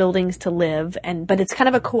place with buildings to live, but it's kind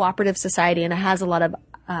of a cooperative society, and it has a lot of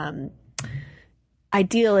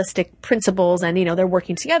idealistic principles, and they're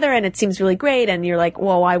working together, and it seems really great, and you're like,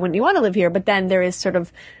 well, why wouldn't you want to live here? But then there is sort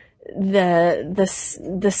of the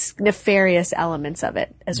nefarious elements of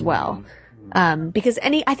it as well. Because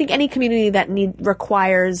I think any community that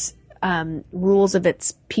requires rules of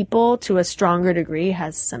its people to a stronger degree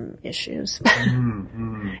has some issues.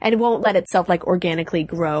 And it won't let itself organically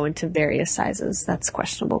grow into various sizes. That's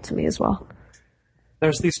questionable to me as well.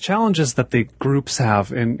 There's these challenges that the groups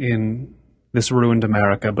have in this ruined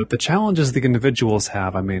America, but the challenges the individuals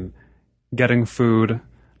have, I mean, getting food,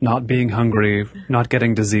 not being hungry, not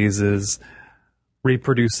getting diseases,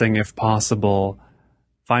 reproducing if possible,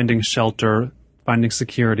 finding shelter, finding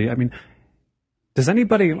security. I mean,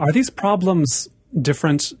 are these problems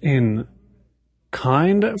different in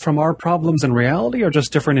kind from our problems in reality, or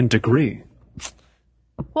just different in degree?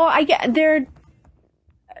 Well, I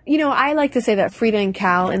like to say that Frida and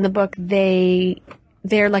Cal in the book,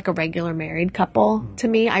 they're like a regular married couple to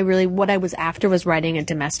me. What I was after was writing a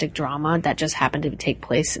domestic drama that just happened to take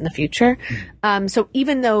place in the future. So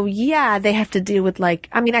even though, they have to deal with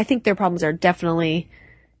I think their problems are definitely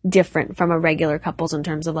different from a regular couple's in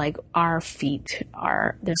terms of our feet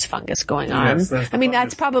there's fungus going on. Yes,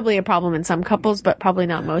 that's probably a problem in some couples, but probably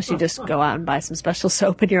not most. You just go out and buy some special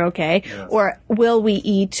soap and you're okay. Yes. Or will we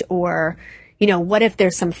eat, or what if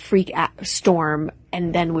there's some freak storm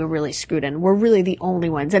and then we're really screwed and we're really the only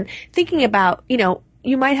ones. And thinking about,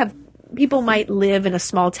 people might live in a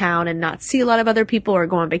small town and not see a lot of other people or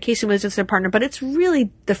go on vacation with just their partner, but it's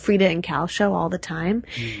really the Frida and Cal show all the time.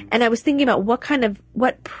 And I was thinking about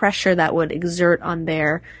what pressure that would exert on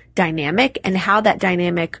their dynamic and how that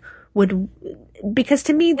dynamic because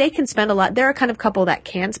to me, they can spend they're a kind of couple that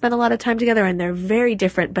can spend a lot of time together, and they're very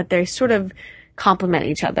different, but they sort of complement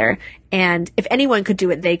each other. And if anyone could do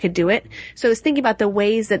it, they could do it. So I was thinking about the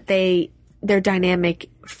ways that their dynamic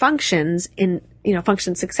functions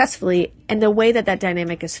successfully, and the way that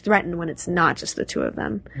dynamic is threatened when it's not just the two of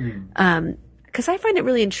them. Because I find it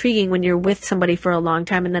really intriguing when you're with somebody for a long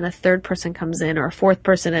time and then a third person comes in, or a fourth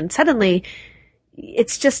person, and suddenly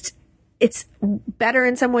it's better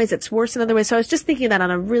in some ways, it's worse in other ways. So I was just thinking that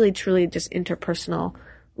on a really, truly just interpersonal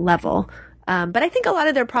level. But I think a lot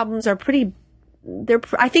of their problems are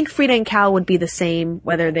I think Frida and Cal would be the same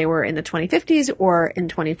whether they were in the 2050s or in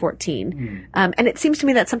 2014. And it seems to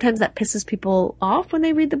me that sometimes that pisses people off when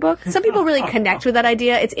they read the book. Some people really connect with that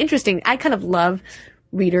idea. It's interesting. I kind of love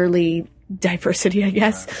readerly diversity, I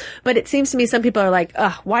guess. But it seems to me some people are like,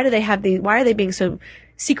 why are they being so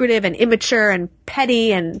secretive and immature and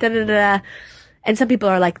petty and da-da-da-da? And some people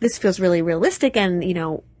are like, this feels really realistic, and,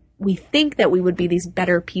 we think that we would be these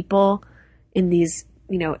better people in these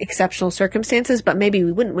exceptional circumstances, but maybe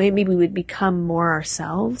we wouldn't. Maybe we would become more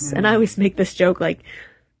ourselves. And I always make this joke,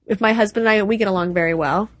 if my husband and I, we get along very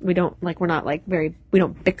well. We don't, we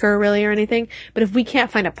don't bicker really or anything. But if we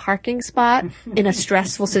can't find a parking spot in a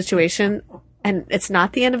stressful situation and it's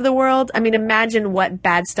not the end of the world, imagine what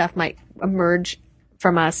bad stuff might emerge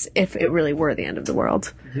from us if it really were the end of the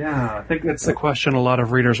world. Yeah, I think it's a question a lot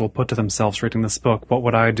of readers will put to themselves reading this book. What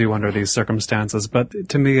would I do under these circumstances? But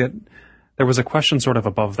to me, there was a question sort of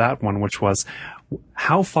above that one, which was,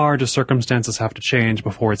 how far do circumstances have to change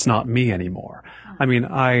before it's not me anymore? I mean,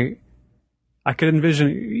 I could envision,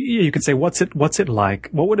 you could say, what's it like?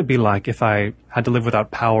 What would it be like if I had to live without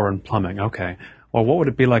power and plumbing? Okay. Or what would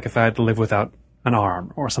it be like if I had to live without an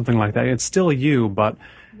arm or something like that? It's still you, but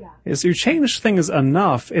as you change things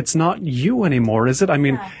enough, it's not you anymore, is it? I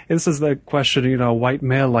mean, this is the question, white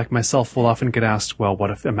male like myself will often get asked, well,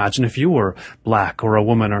 imagine if you were black or a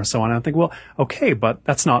woman or so on. And I think, well, okay, but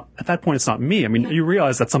at that point, it's not me. I mean, you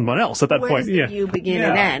realize that's someone else at that point. Where does the you begin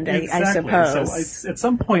and end, exactly. I suppose. So at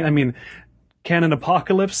some point, I mean, can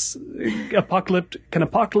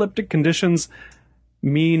apocalyptic conditions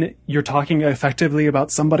mean you're talking effectively about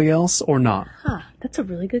somebody else or not? That's a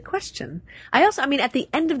really good question. At the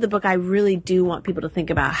end of the book, I really do want people to think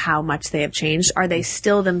about how much they have changed. Are they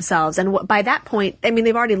still themselves? And by that point, I mean,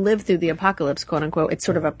 they've already lived through the apocalypse, quote unquote. It's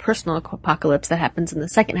sort of a personal apocalypse that happens in the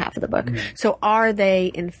second half of the book. So are they,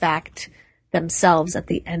 in fact, themselves at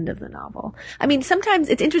the end of the novel? I mean, sometimes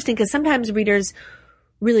it's interesting because sometimes readers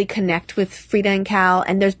really connect with Frida and Cal,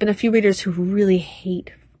 and there's been a few readers who really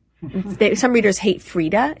hate some readers hate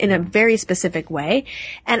Frida in a very specific way.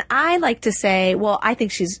 And I like to say, well, I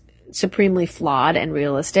think she's supremely flawed and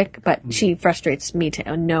realistic, but she frustrates me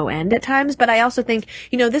to no end at times. But I also think,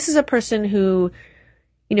 this is a person who,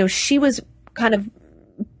 she was kind of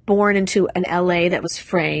born into an LA that was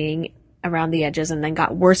fraying around the edges and then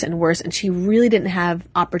got worse and worse. And she really didn't have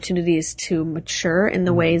opportunities to mature in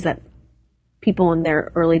the ways that people in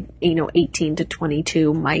their early, 18 to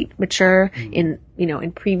 22 might mature in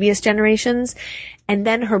previous generations. And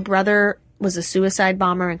then her brother was a suicide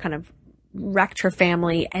bomber and kind of wrecked her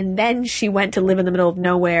family. And then she went to live in the middle of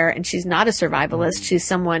nowhere, and she's not a survivalist. She's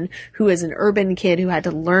someone who is an urban kid who had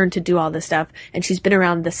to learn to do all this stuff. And she's been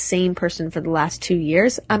around the same person for the last 2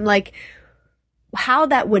 years. I'm like, how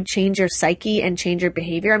that would change your psyche and change your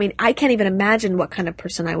behavior. I mean, I can't even imagine what kind of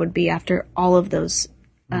person I would be after all of those,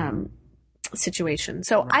 situation.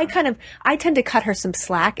 So I tend to cut her some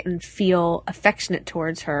slack and feel affectionate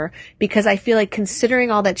towards her because I feel like,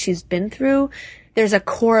 considering all that she's been through, there's a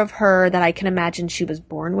core of her that I can imagine she was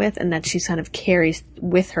born with and that she kind of carries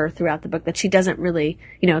with her throughout the book, that she doesn't really,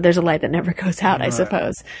 there's a light that never goes out, I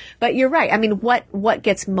suppose. But you're right. I mean, what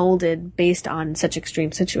gets molded based on such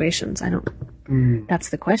extreme situations? That's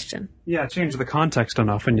the question. Yeah, change the context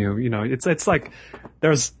enough and it's like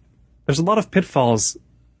there's a lot of pitfalls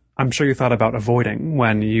I'm sure you thought about avoiding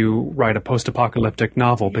when you write a post-apocalyptic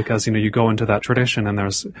novel, because you go into that tradition and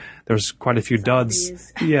there's quite a few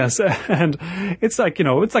duds. Yes, and it's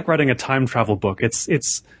like writing a time travel book.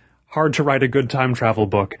 It's hard to write a good time travel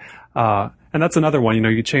book, and that's another one.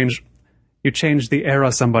 You change the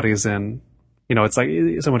era somebody's in. It's like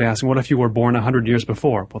somebody asking, "What if you were born 100 years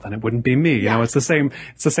before?" Well, then it wouldn't be me. It's the same.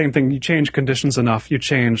 It's the same thing. You change conditions enough, you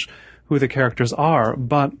change who the characters are,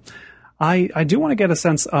 but I do want to get a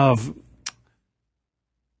sense of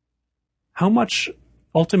how much,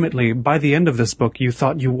 ultimately, by the end of this book, you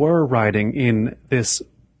thought you were writing in this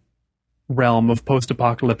realm of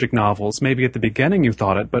post-apocalyptic novels. Maybe at the beginning you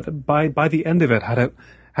thought it, but by the end of it,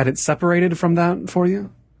 had it separated from that for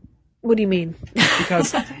you? What do you mean?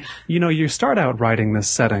 Because, you start out writing this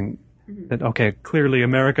setting that, okay, clearly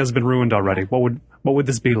America's been ruined already. What would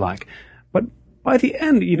this be like? But by the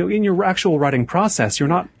end, in your actual writing process, you're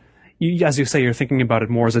not... as you say, you're thinking about it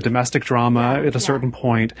more as a domestic drama at a certain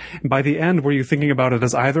point. By the end, were you thinking about it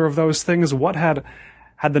as either of those things? What had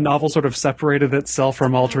the novel sort of separated itself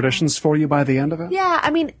from all traditions for you by the end of it? Yeah, I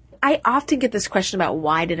mean, I often get this question about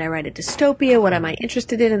why did I write a dystopia? What am I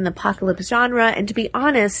interested in the apocalypse genre? And to be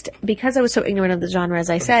honest, because I was so ignorant of the genre,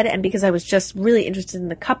 as I said, and because I was just really interested in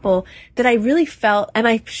the couple, that I really felt, and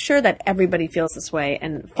I'm sure that everybody feels this way,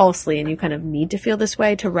 and falsely, and you kind of need to feel this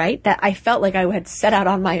way to write, that I felt like I had set out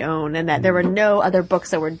on my own and that there were no other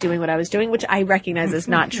books that were doing what I was doing, which I recognize is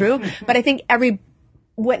not true. But I think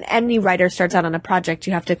when any writer starts out on a project,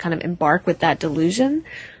 you have to kind of embark with that delusion.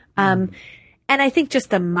 And I think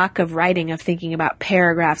just the muck of writing, of thinking about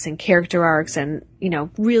paragraphs and character arcs and,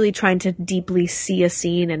 really trying to deeply see a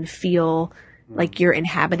scene and feel like you're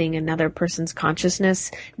inhabiting another person's consciousness,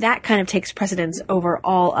 that kind of takes precedence over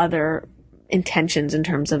all other intentions in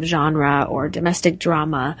terms of genre or domestic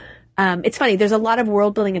drama. It's funny, there's a lot of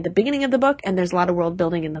world building at the beginning of the book, and there's a lot of world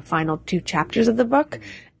building in the final 2 chapters of the book.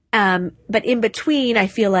 But in between, I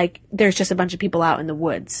feel like there's just a bunch of people out in the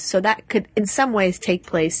woods. So that could, in some ways, take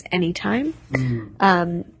place anytime.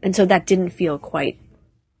 And so that didn't feel quite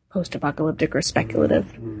post-apocalyptic or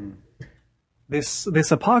speculative.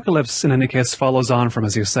 This apocalypse, in any case, follows on from,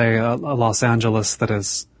 as you say, a Los Angeles that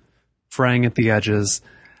is fraying at the edges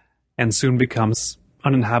and soon becomes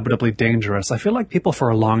uninhabitably dangerous. I feel like people for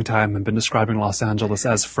a long time have been describing Los Angeles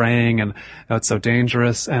as fraying and it's so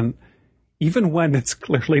dangerous. And even when it's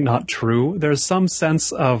clearly not true, there's some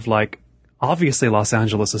sense of like, obviously Los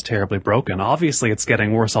Angeles is terribly broken. Obviously it's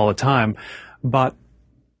getting worse all the time. But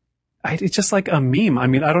it's just like a meme. I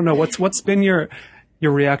mean, I don't know what's been your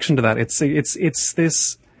reaction to that. It's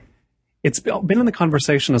been in the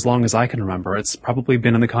conversation as long as I can remember. It's probably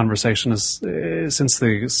been in the conversation since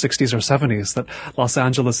the 60s or 70s that Los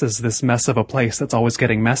Angeles is this mess of a place that's always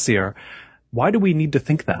getting messier. Why do we need to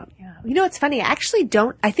think that? Yeah. You know, it's funny. I actually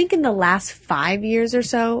don't. I think in the last 5 years or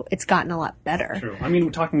so, it's gotten a lot better. True. I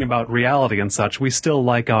mean, talking about reality and such, we still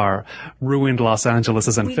like our ruined Los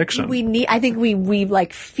Angeles in fiction. I think we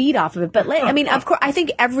like feed off of it. But I mean, of course, I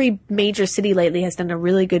think every major city lately has done a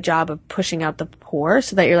really good job of pushing out the poor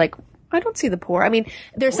so that you're like, I don't see the poor. I mean,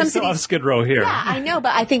 there's some cities. We still have Skid Row here. Yeah, I know,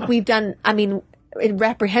 but I think we've done, I mean,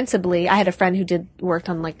 reprehensibly, I had a friend who worked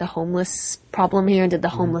on like the homeless problem here and did the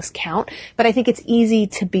homeless count. But I think it's easy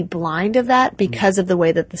to be blind of that because of the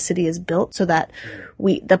way that the city is built so that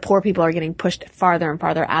the poor people are getting pushed farther and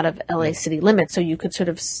farther out of LA city limits. So you could sort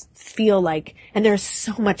of feel like, and there's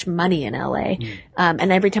so much money in LA.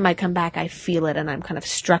 And every time I come back, I feel it and I'm kind of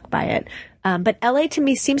struck by it. But LA to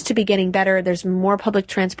me seems to be getting better. There's more public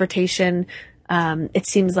transportation. It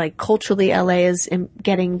seems like culturally LA is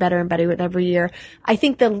getting better and better with every year. I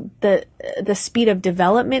think the speed of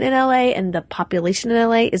development in LA and the population in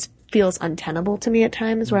LA feels untenable to me at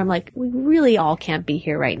times where I'm like, we really all can't be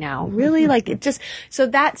here right now. Really? Like it just, so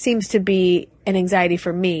that seems to be an anxiety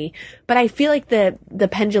for me. But I feel like the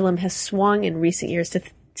pendulum has swung in recent years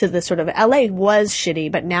to the sort of LA was shitty,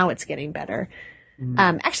 but now it's getting better.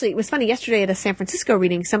 Actually, it was funny. Yesterday at a San Francisco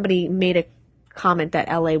reading, somebody made a comment that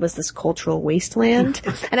LA was this cultural wasteland.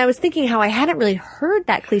 And I was thinking how I hadn't really heard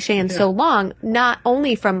that cliche in so long, not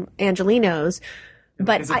only from Angelenos,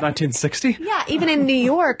 but is it 1960? Yeah, even in New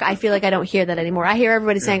York, I feel like I don't hear that anymore. I hear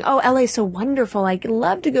everybody saying, "Oh, LA is so wonderful. I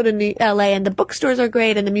love to go to LA, and the bookstores are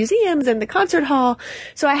great, and the museums, and the concert hall."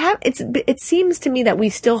 So it seems to me that we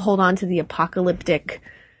still hold on to the apocalyptic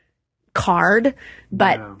card,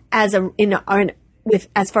 but as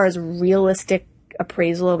far as realistic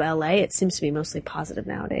appraisal of LA, it seems to be mostly positive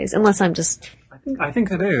nowadays, unless I'm just... I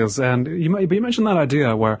think it is. And you mentioned that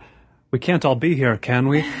idea where we can't all be here, can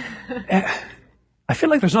we? I feel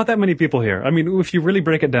like there's not that many people here. I mean, if you really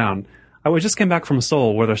break it down, I just came back from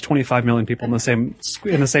Seoul where there's 25 million people in the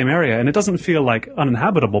same area, and it doesn't feel like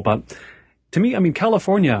uninhabitable, but to me, I mean,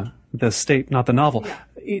 California, the state, not the novel,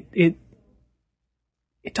 it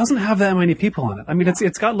doesn't have that many people in it. I mean,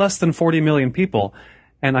 it's got less than 40 million people.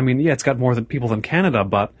 And I mean, yeah, it's got more people than Canada,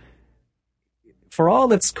 but for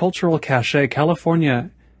all its cultural cachet,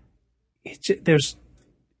 California,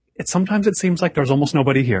 sometimes it seems like there's almost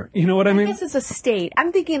nobody here. You know what I mean? This is a state.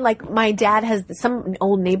 I'm thinking like my dad some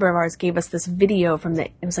old neighbor of ours gave us this video from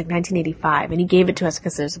it was like 1985, and he gave it to us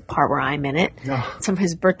because there's a part where I'm in it. Some of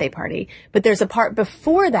his birthday party. But there's a part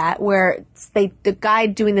before that where the guy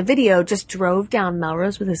doing the video just drove down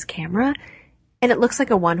Melrose with his camera. And it looks like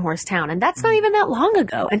a one-horse town. And that's not even that long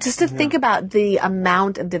ago. And just to think about the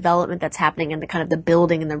amount of development that's happening and the kind of the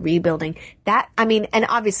building and the rebuilding, and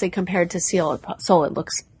obviously compared to Seoul, it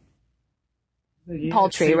looks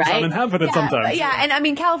paltry, right? Uninhabited sometimes. Yeah, and I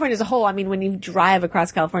mean, California as a whole, I mean, when you drive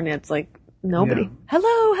across California, it's like nobody. Yeah.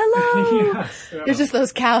 Hello. Yes. There's just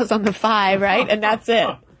those cows on the 5, right? And that's it.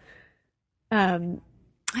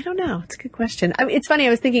 I don't know. It's a good question. I mean, it's funny. I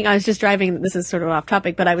was thinking, I was just driving, this is sort of off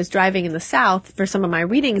topic, but I was driving in the South for some of my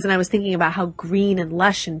readings, and I was thinking about how green and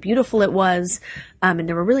lush and beautiful it was. And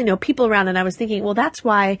there were really no people around. And I was thinking, well, that's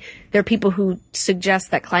why there are people who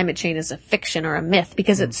suggest that climate change is a fiction or a myth,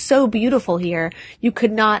 because it's so beautiful here. You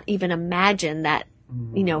could not even imagine that,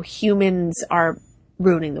 humans are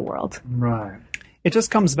ruining the world. Right. It just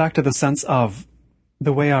comes back to the sense of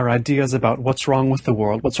the way our ideas about what's wrong with the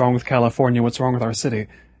world, what's wrong with California, what's wrong with our city,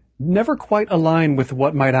 never quite align with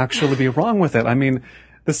what might actually be wrong with it. I mean,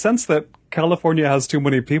 the sense that California has too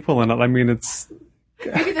many people in it, I mean, it's...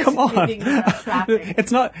 Come on.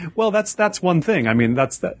 It's not... Well, that's one thing. I mean,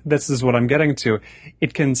 this is what I'm getting to.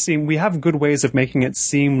 It can seem... We have good ways of making it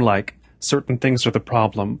seem like certain things are the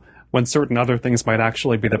problem when certain other things might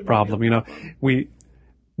actually be the problem. We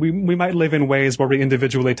might live in ways where we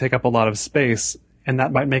individually take up a lot of space, and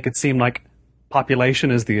that might make it seem like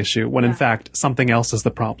population is the issue, when in fact something else is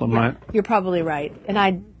the problem, right? You're probably right. And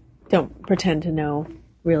I don't pretend to know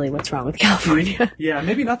really what's wrong with California. Yeah,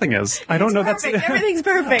 maybe nothing is. I don't know. Perfect. Everything's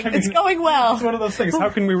perfect. It's going well. It's one of those things. How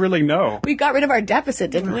can we really know? We got rid of our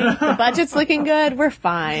deficit, didn't we? The budget's looking good. We're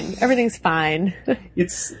fine. Everything's fine.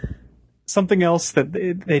 It's something else that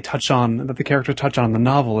they touch on, that the character touch on in the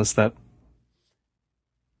novel, is that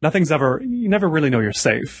you never really know you're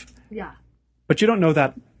safe. Yeah. But you don't know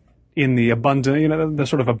that in the abundant, the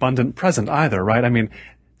sort of abundant present either, right? I mean,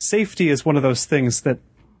 safety is one of those things that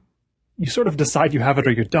you sort of decide you have it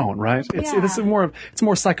or you don't, right? It's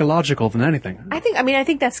more psychological than anything. I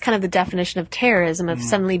think that's kind of the definition of terrorism, of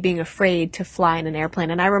suddenly being afraid to fly in an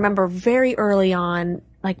airplane. And I remember very early on,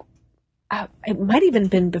 like, it might even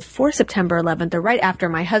been before September 11th or right after,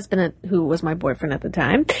 my husband, who was my boyfriend at the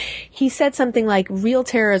time, he said something like, real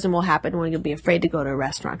terrorism will happen when you'll be afraid to go to a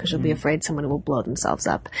restaurant because you'll be afraid someone will blow themselves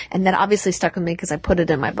up. And that obviously stuck with me because I put it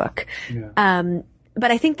in my book. Yeah. But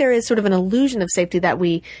I think there is sort of an illusion of safety that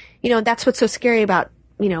that's what's so scary about,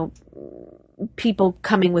 people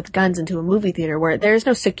coming with guns into a movie theater, where there's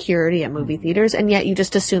no security at movie theaters, and yet you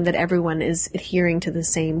just assume that everyone is adhering to the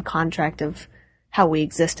same contract of how we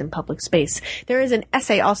exist in public space. There is an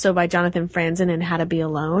essay also by Jonathan Franzen in How to Be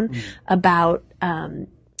Alone about,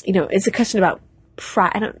 it's a question about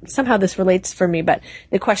somehow this relates for me, but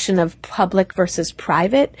the question of public versus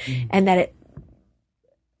private, and that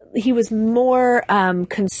he was more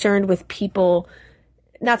concerned with people,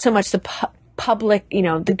 not so much the public,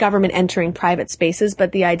 the government entering private spaces,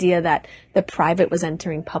 but the idea that the private was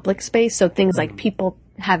entering public space. So things like people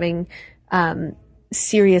having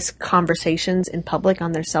serious conversations in public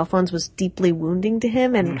on their cell phones was deeply wounding to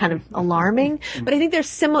him and kind of alarming. But I think there's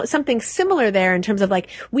something similar there in terms of, like,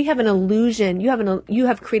 we have an illusion. You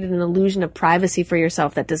have created an illusion of privacy for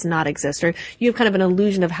yourself that does not exist, or you have kind of an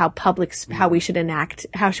illusion of how we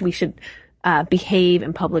should behave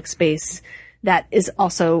in public space. That is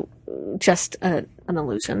also just an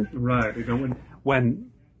illusion. Right. When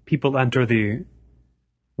people enter the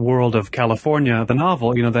world of California, the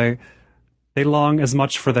novel, they long as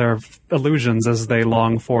much for their illusions as they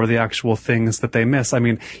long for the actual things that they miss. I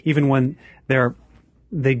mean, even when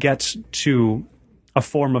they get to a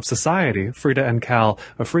form of society,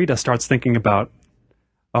 Frida starts thinking about,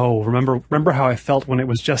 remember how I felt when it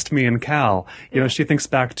was just me and Cal. She thinks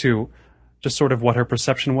back to just sort of what her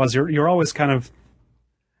perception was. You're always kind of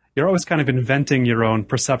inventing your own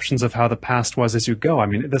perceptions of how the past was as you go. I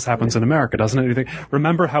mean, this happens in America, doesn't it? You think,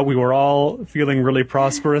 remember how we were all feeling really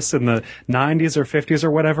prosperous in the 90s or 50s or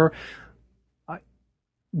whatever?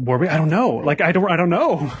 Were we? I don't know. Like, I don't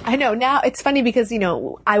know. I know. Now, it's funny because,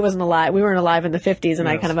 I wasn't alive. We weren't alive in the 50s, and yes.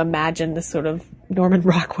 I kind of imagined this sort of Norman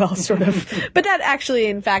Rockwell sort of, but that actually,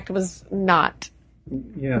 in fact, was not.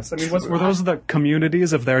 Yes. I mean, were those the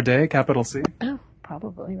communities of their day, capital C? Oh.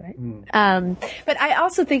 Probably, right? But I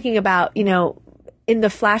also thinking about, in the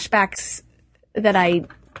flashbacks that I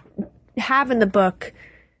have in the book,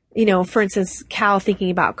 for instance, Cal thinking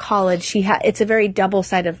about college, it's a very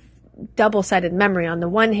double-sided memory. On the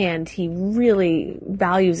one hand, he really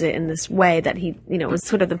values it in this way that it was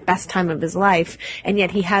sort of the best time of his life, and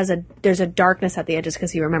yet there's a darkness at the edges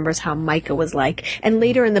because he remembers how Micah was like. And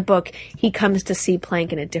later in the book, he comes to see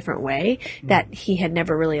Plank in a different way, that he had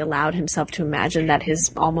never really allowed himself to imagine that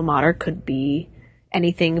his alma mater could be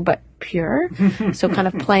anything but pure. So kind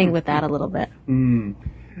of playing with that a little bit.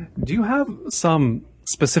 Do you have some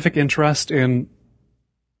specific interest in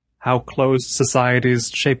how closed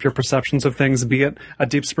societies shape your perceptions of things, be it a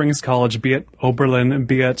Deep Springs College, be it Oberlin,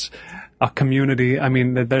 be it a community? I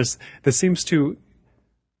mean, this seems to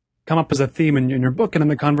come up as a theme in your book and in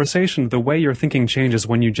the conversation. The way your thinking changes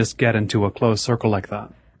when you just get into a closed circle like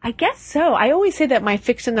that. I guess so. I always say that my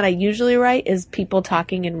fiction that I usually write is people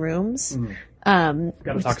talking in rooms. Got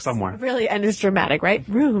to talk somewhere. Really, and it's dramatic, right?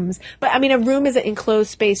 Rooms. But I mean, a room is an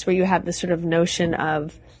enclosed space where you have this sort of notion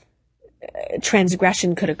of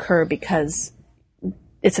transgression could occur because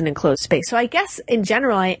it's an enclosed space. So I guess in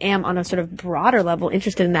general, I am on a sort of broader level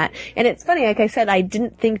interested in that. And it's funny, like I said, I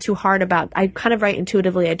didn't think too hard I kind of write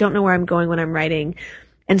intuitively. I don't know where I'm going when I'm writing.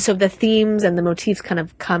 And so the themes and the motifs kind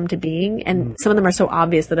of come to being. And some of them are so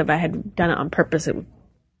obvious that if I had done it on purpose, it would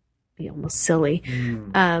be almost silly.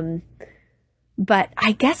 But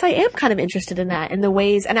I guess I am kind of interested in that, in the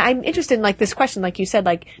ways, and I'm interested in, like, this question, like you said,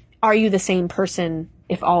 like, are you the same person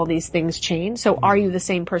if all these things change? So are you the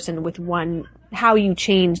same person with how you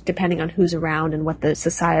change depending on who's around and what the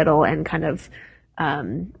societal and kind of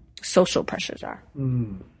social pressures are?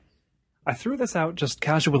 I threw this out just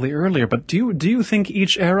casually earlier, but do you think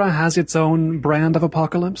each era has its own brand of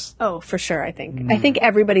apocalypse? Oh, for sure, I think. I think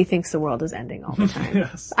everybody thinks the world is ending all the time.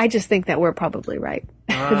 Yes. I just think that we're probably right.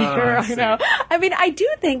 I know. I mean, I do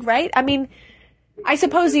think, right? I mean, I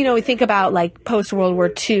suppose, we think about like post World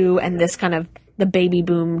War II and this kind of the baby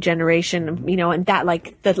boom generation, and that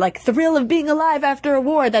the thrill of being alive after a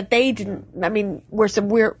war that they didn't. I mean,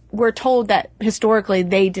 we're told that historically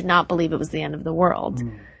they did not believe it was the end of the world,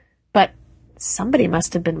 but somebody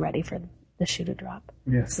must have been ready for the shoe to drop.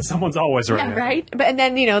 Yes, someone's always ready. Yeah, right. But and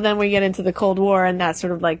then then we get into the Cold War, and that's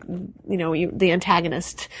sort of like the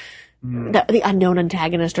antagonist, the unknown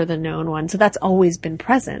antagonist or the known one. So that's always been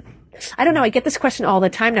present. I don't know. I get this question all the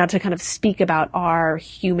time now to kind of speak about our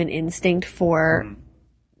human instinct for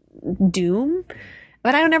doom,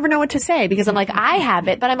 but I don't ever know what to say because I'm like, I have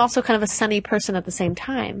it, but I'm also kind of a sunny person at the same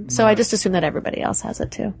time. So I just assume that everybody else has it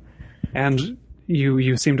too. And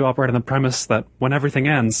you seem to operate on the premise that when everything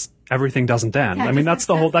ends, everything doesn't end. Yeah, I mean,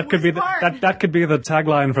 that could be that could be the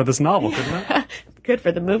tagline for this novel, couldn't it? Good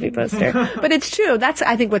for the movie poster. But it's true. That's,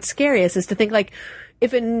 I think, what's scariest is to think like,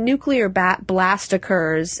 if a nuclear blast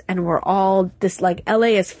occurs and we're all this, like, LA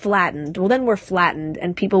is flattened, well, then we're flattened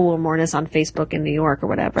and people will mourn us on Facebook in New York or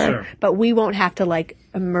whatever. Sure. But we won't have to, like,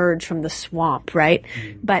 emerge from the swamp, right?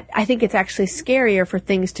 But I think it's actually scarier for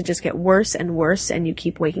things to just get worse and worse and you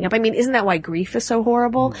keep waking up. I mean, isn't that why grief is so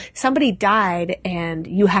horrible? Somebody died and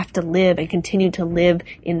you have to live and continue to live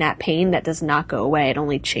in that pain that does not go away. It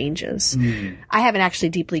only changes. I haven't actually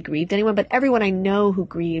deeply grieved anyone, but everyone I know who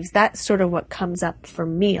grieves, that's sort of what comes up for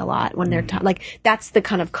me a lot when they're like, that's the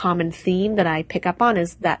kind of common theme that I pick up on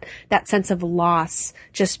is that sense of loss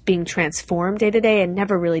just being transformed day to day and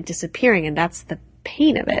never really disappearing. And that's the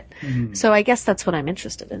pain of it. So I guess that's what I'm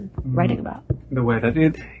interested in writing about. The way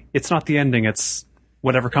that it's not the ending, it's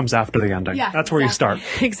whatever comes after the ending. Yeah, that's where you start.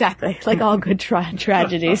 Exactly. Like all good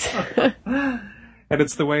tragedies. And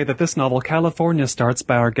it's the way that this novel, California, starts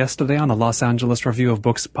by our guest today on the Los Angeles Review of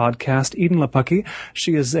Books podcast, Edan Lepucki.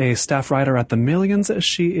 She is a staff writer at The Millions.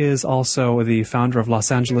 She is also the founder of Los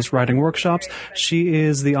Angeles Writing Workshops. She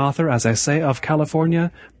is the author, as I say, of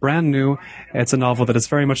California, brand new. It's a novel that is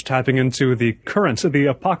very much tapping into the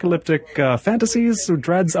apocalyptic fantasies,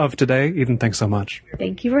 dreads of today. Edan, thanks so much.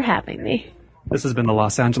 Thank you for having me. This has been the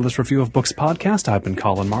Los Angeles Review of Books podcast. I've been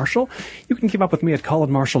Colin Marshall. You can keep up with me at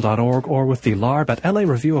colinmarshall.org or with the LARB at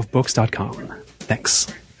lareviewofbooks.com.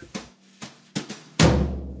 Thanks.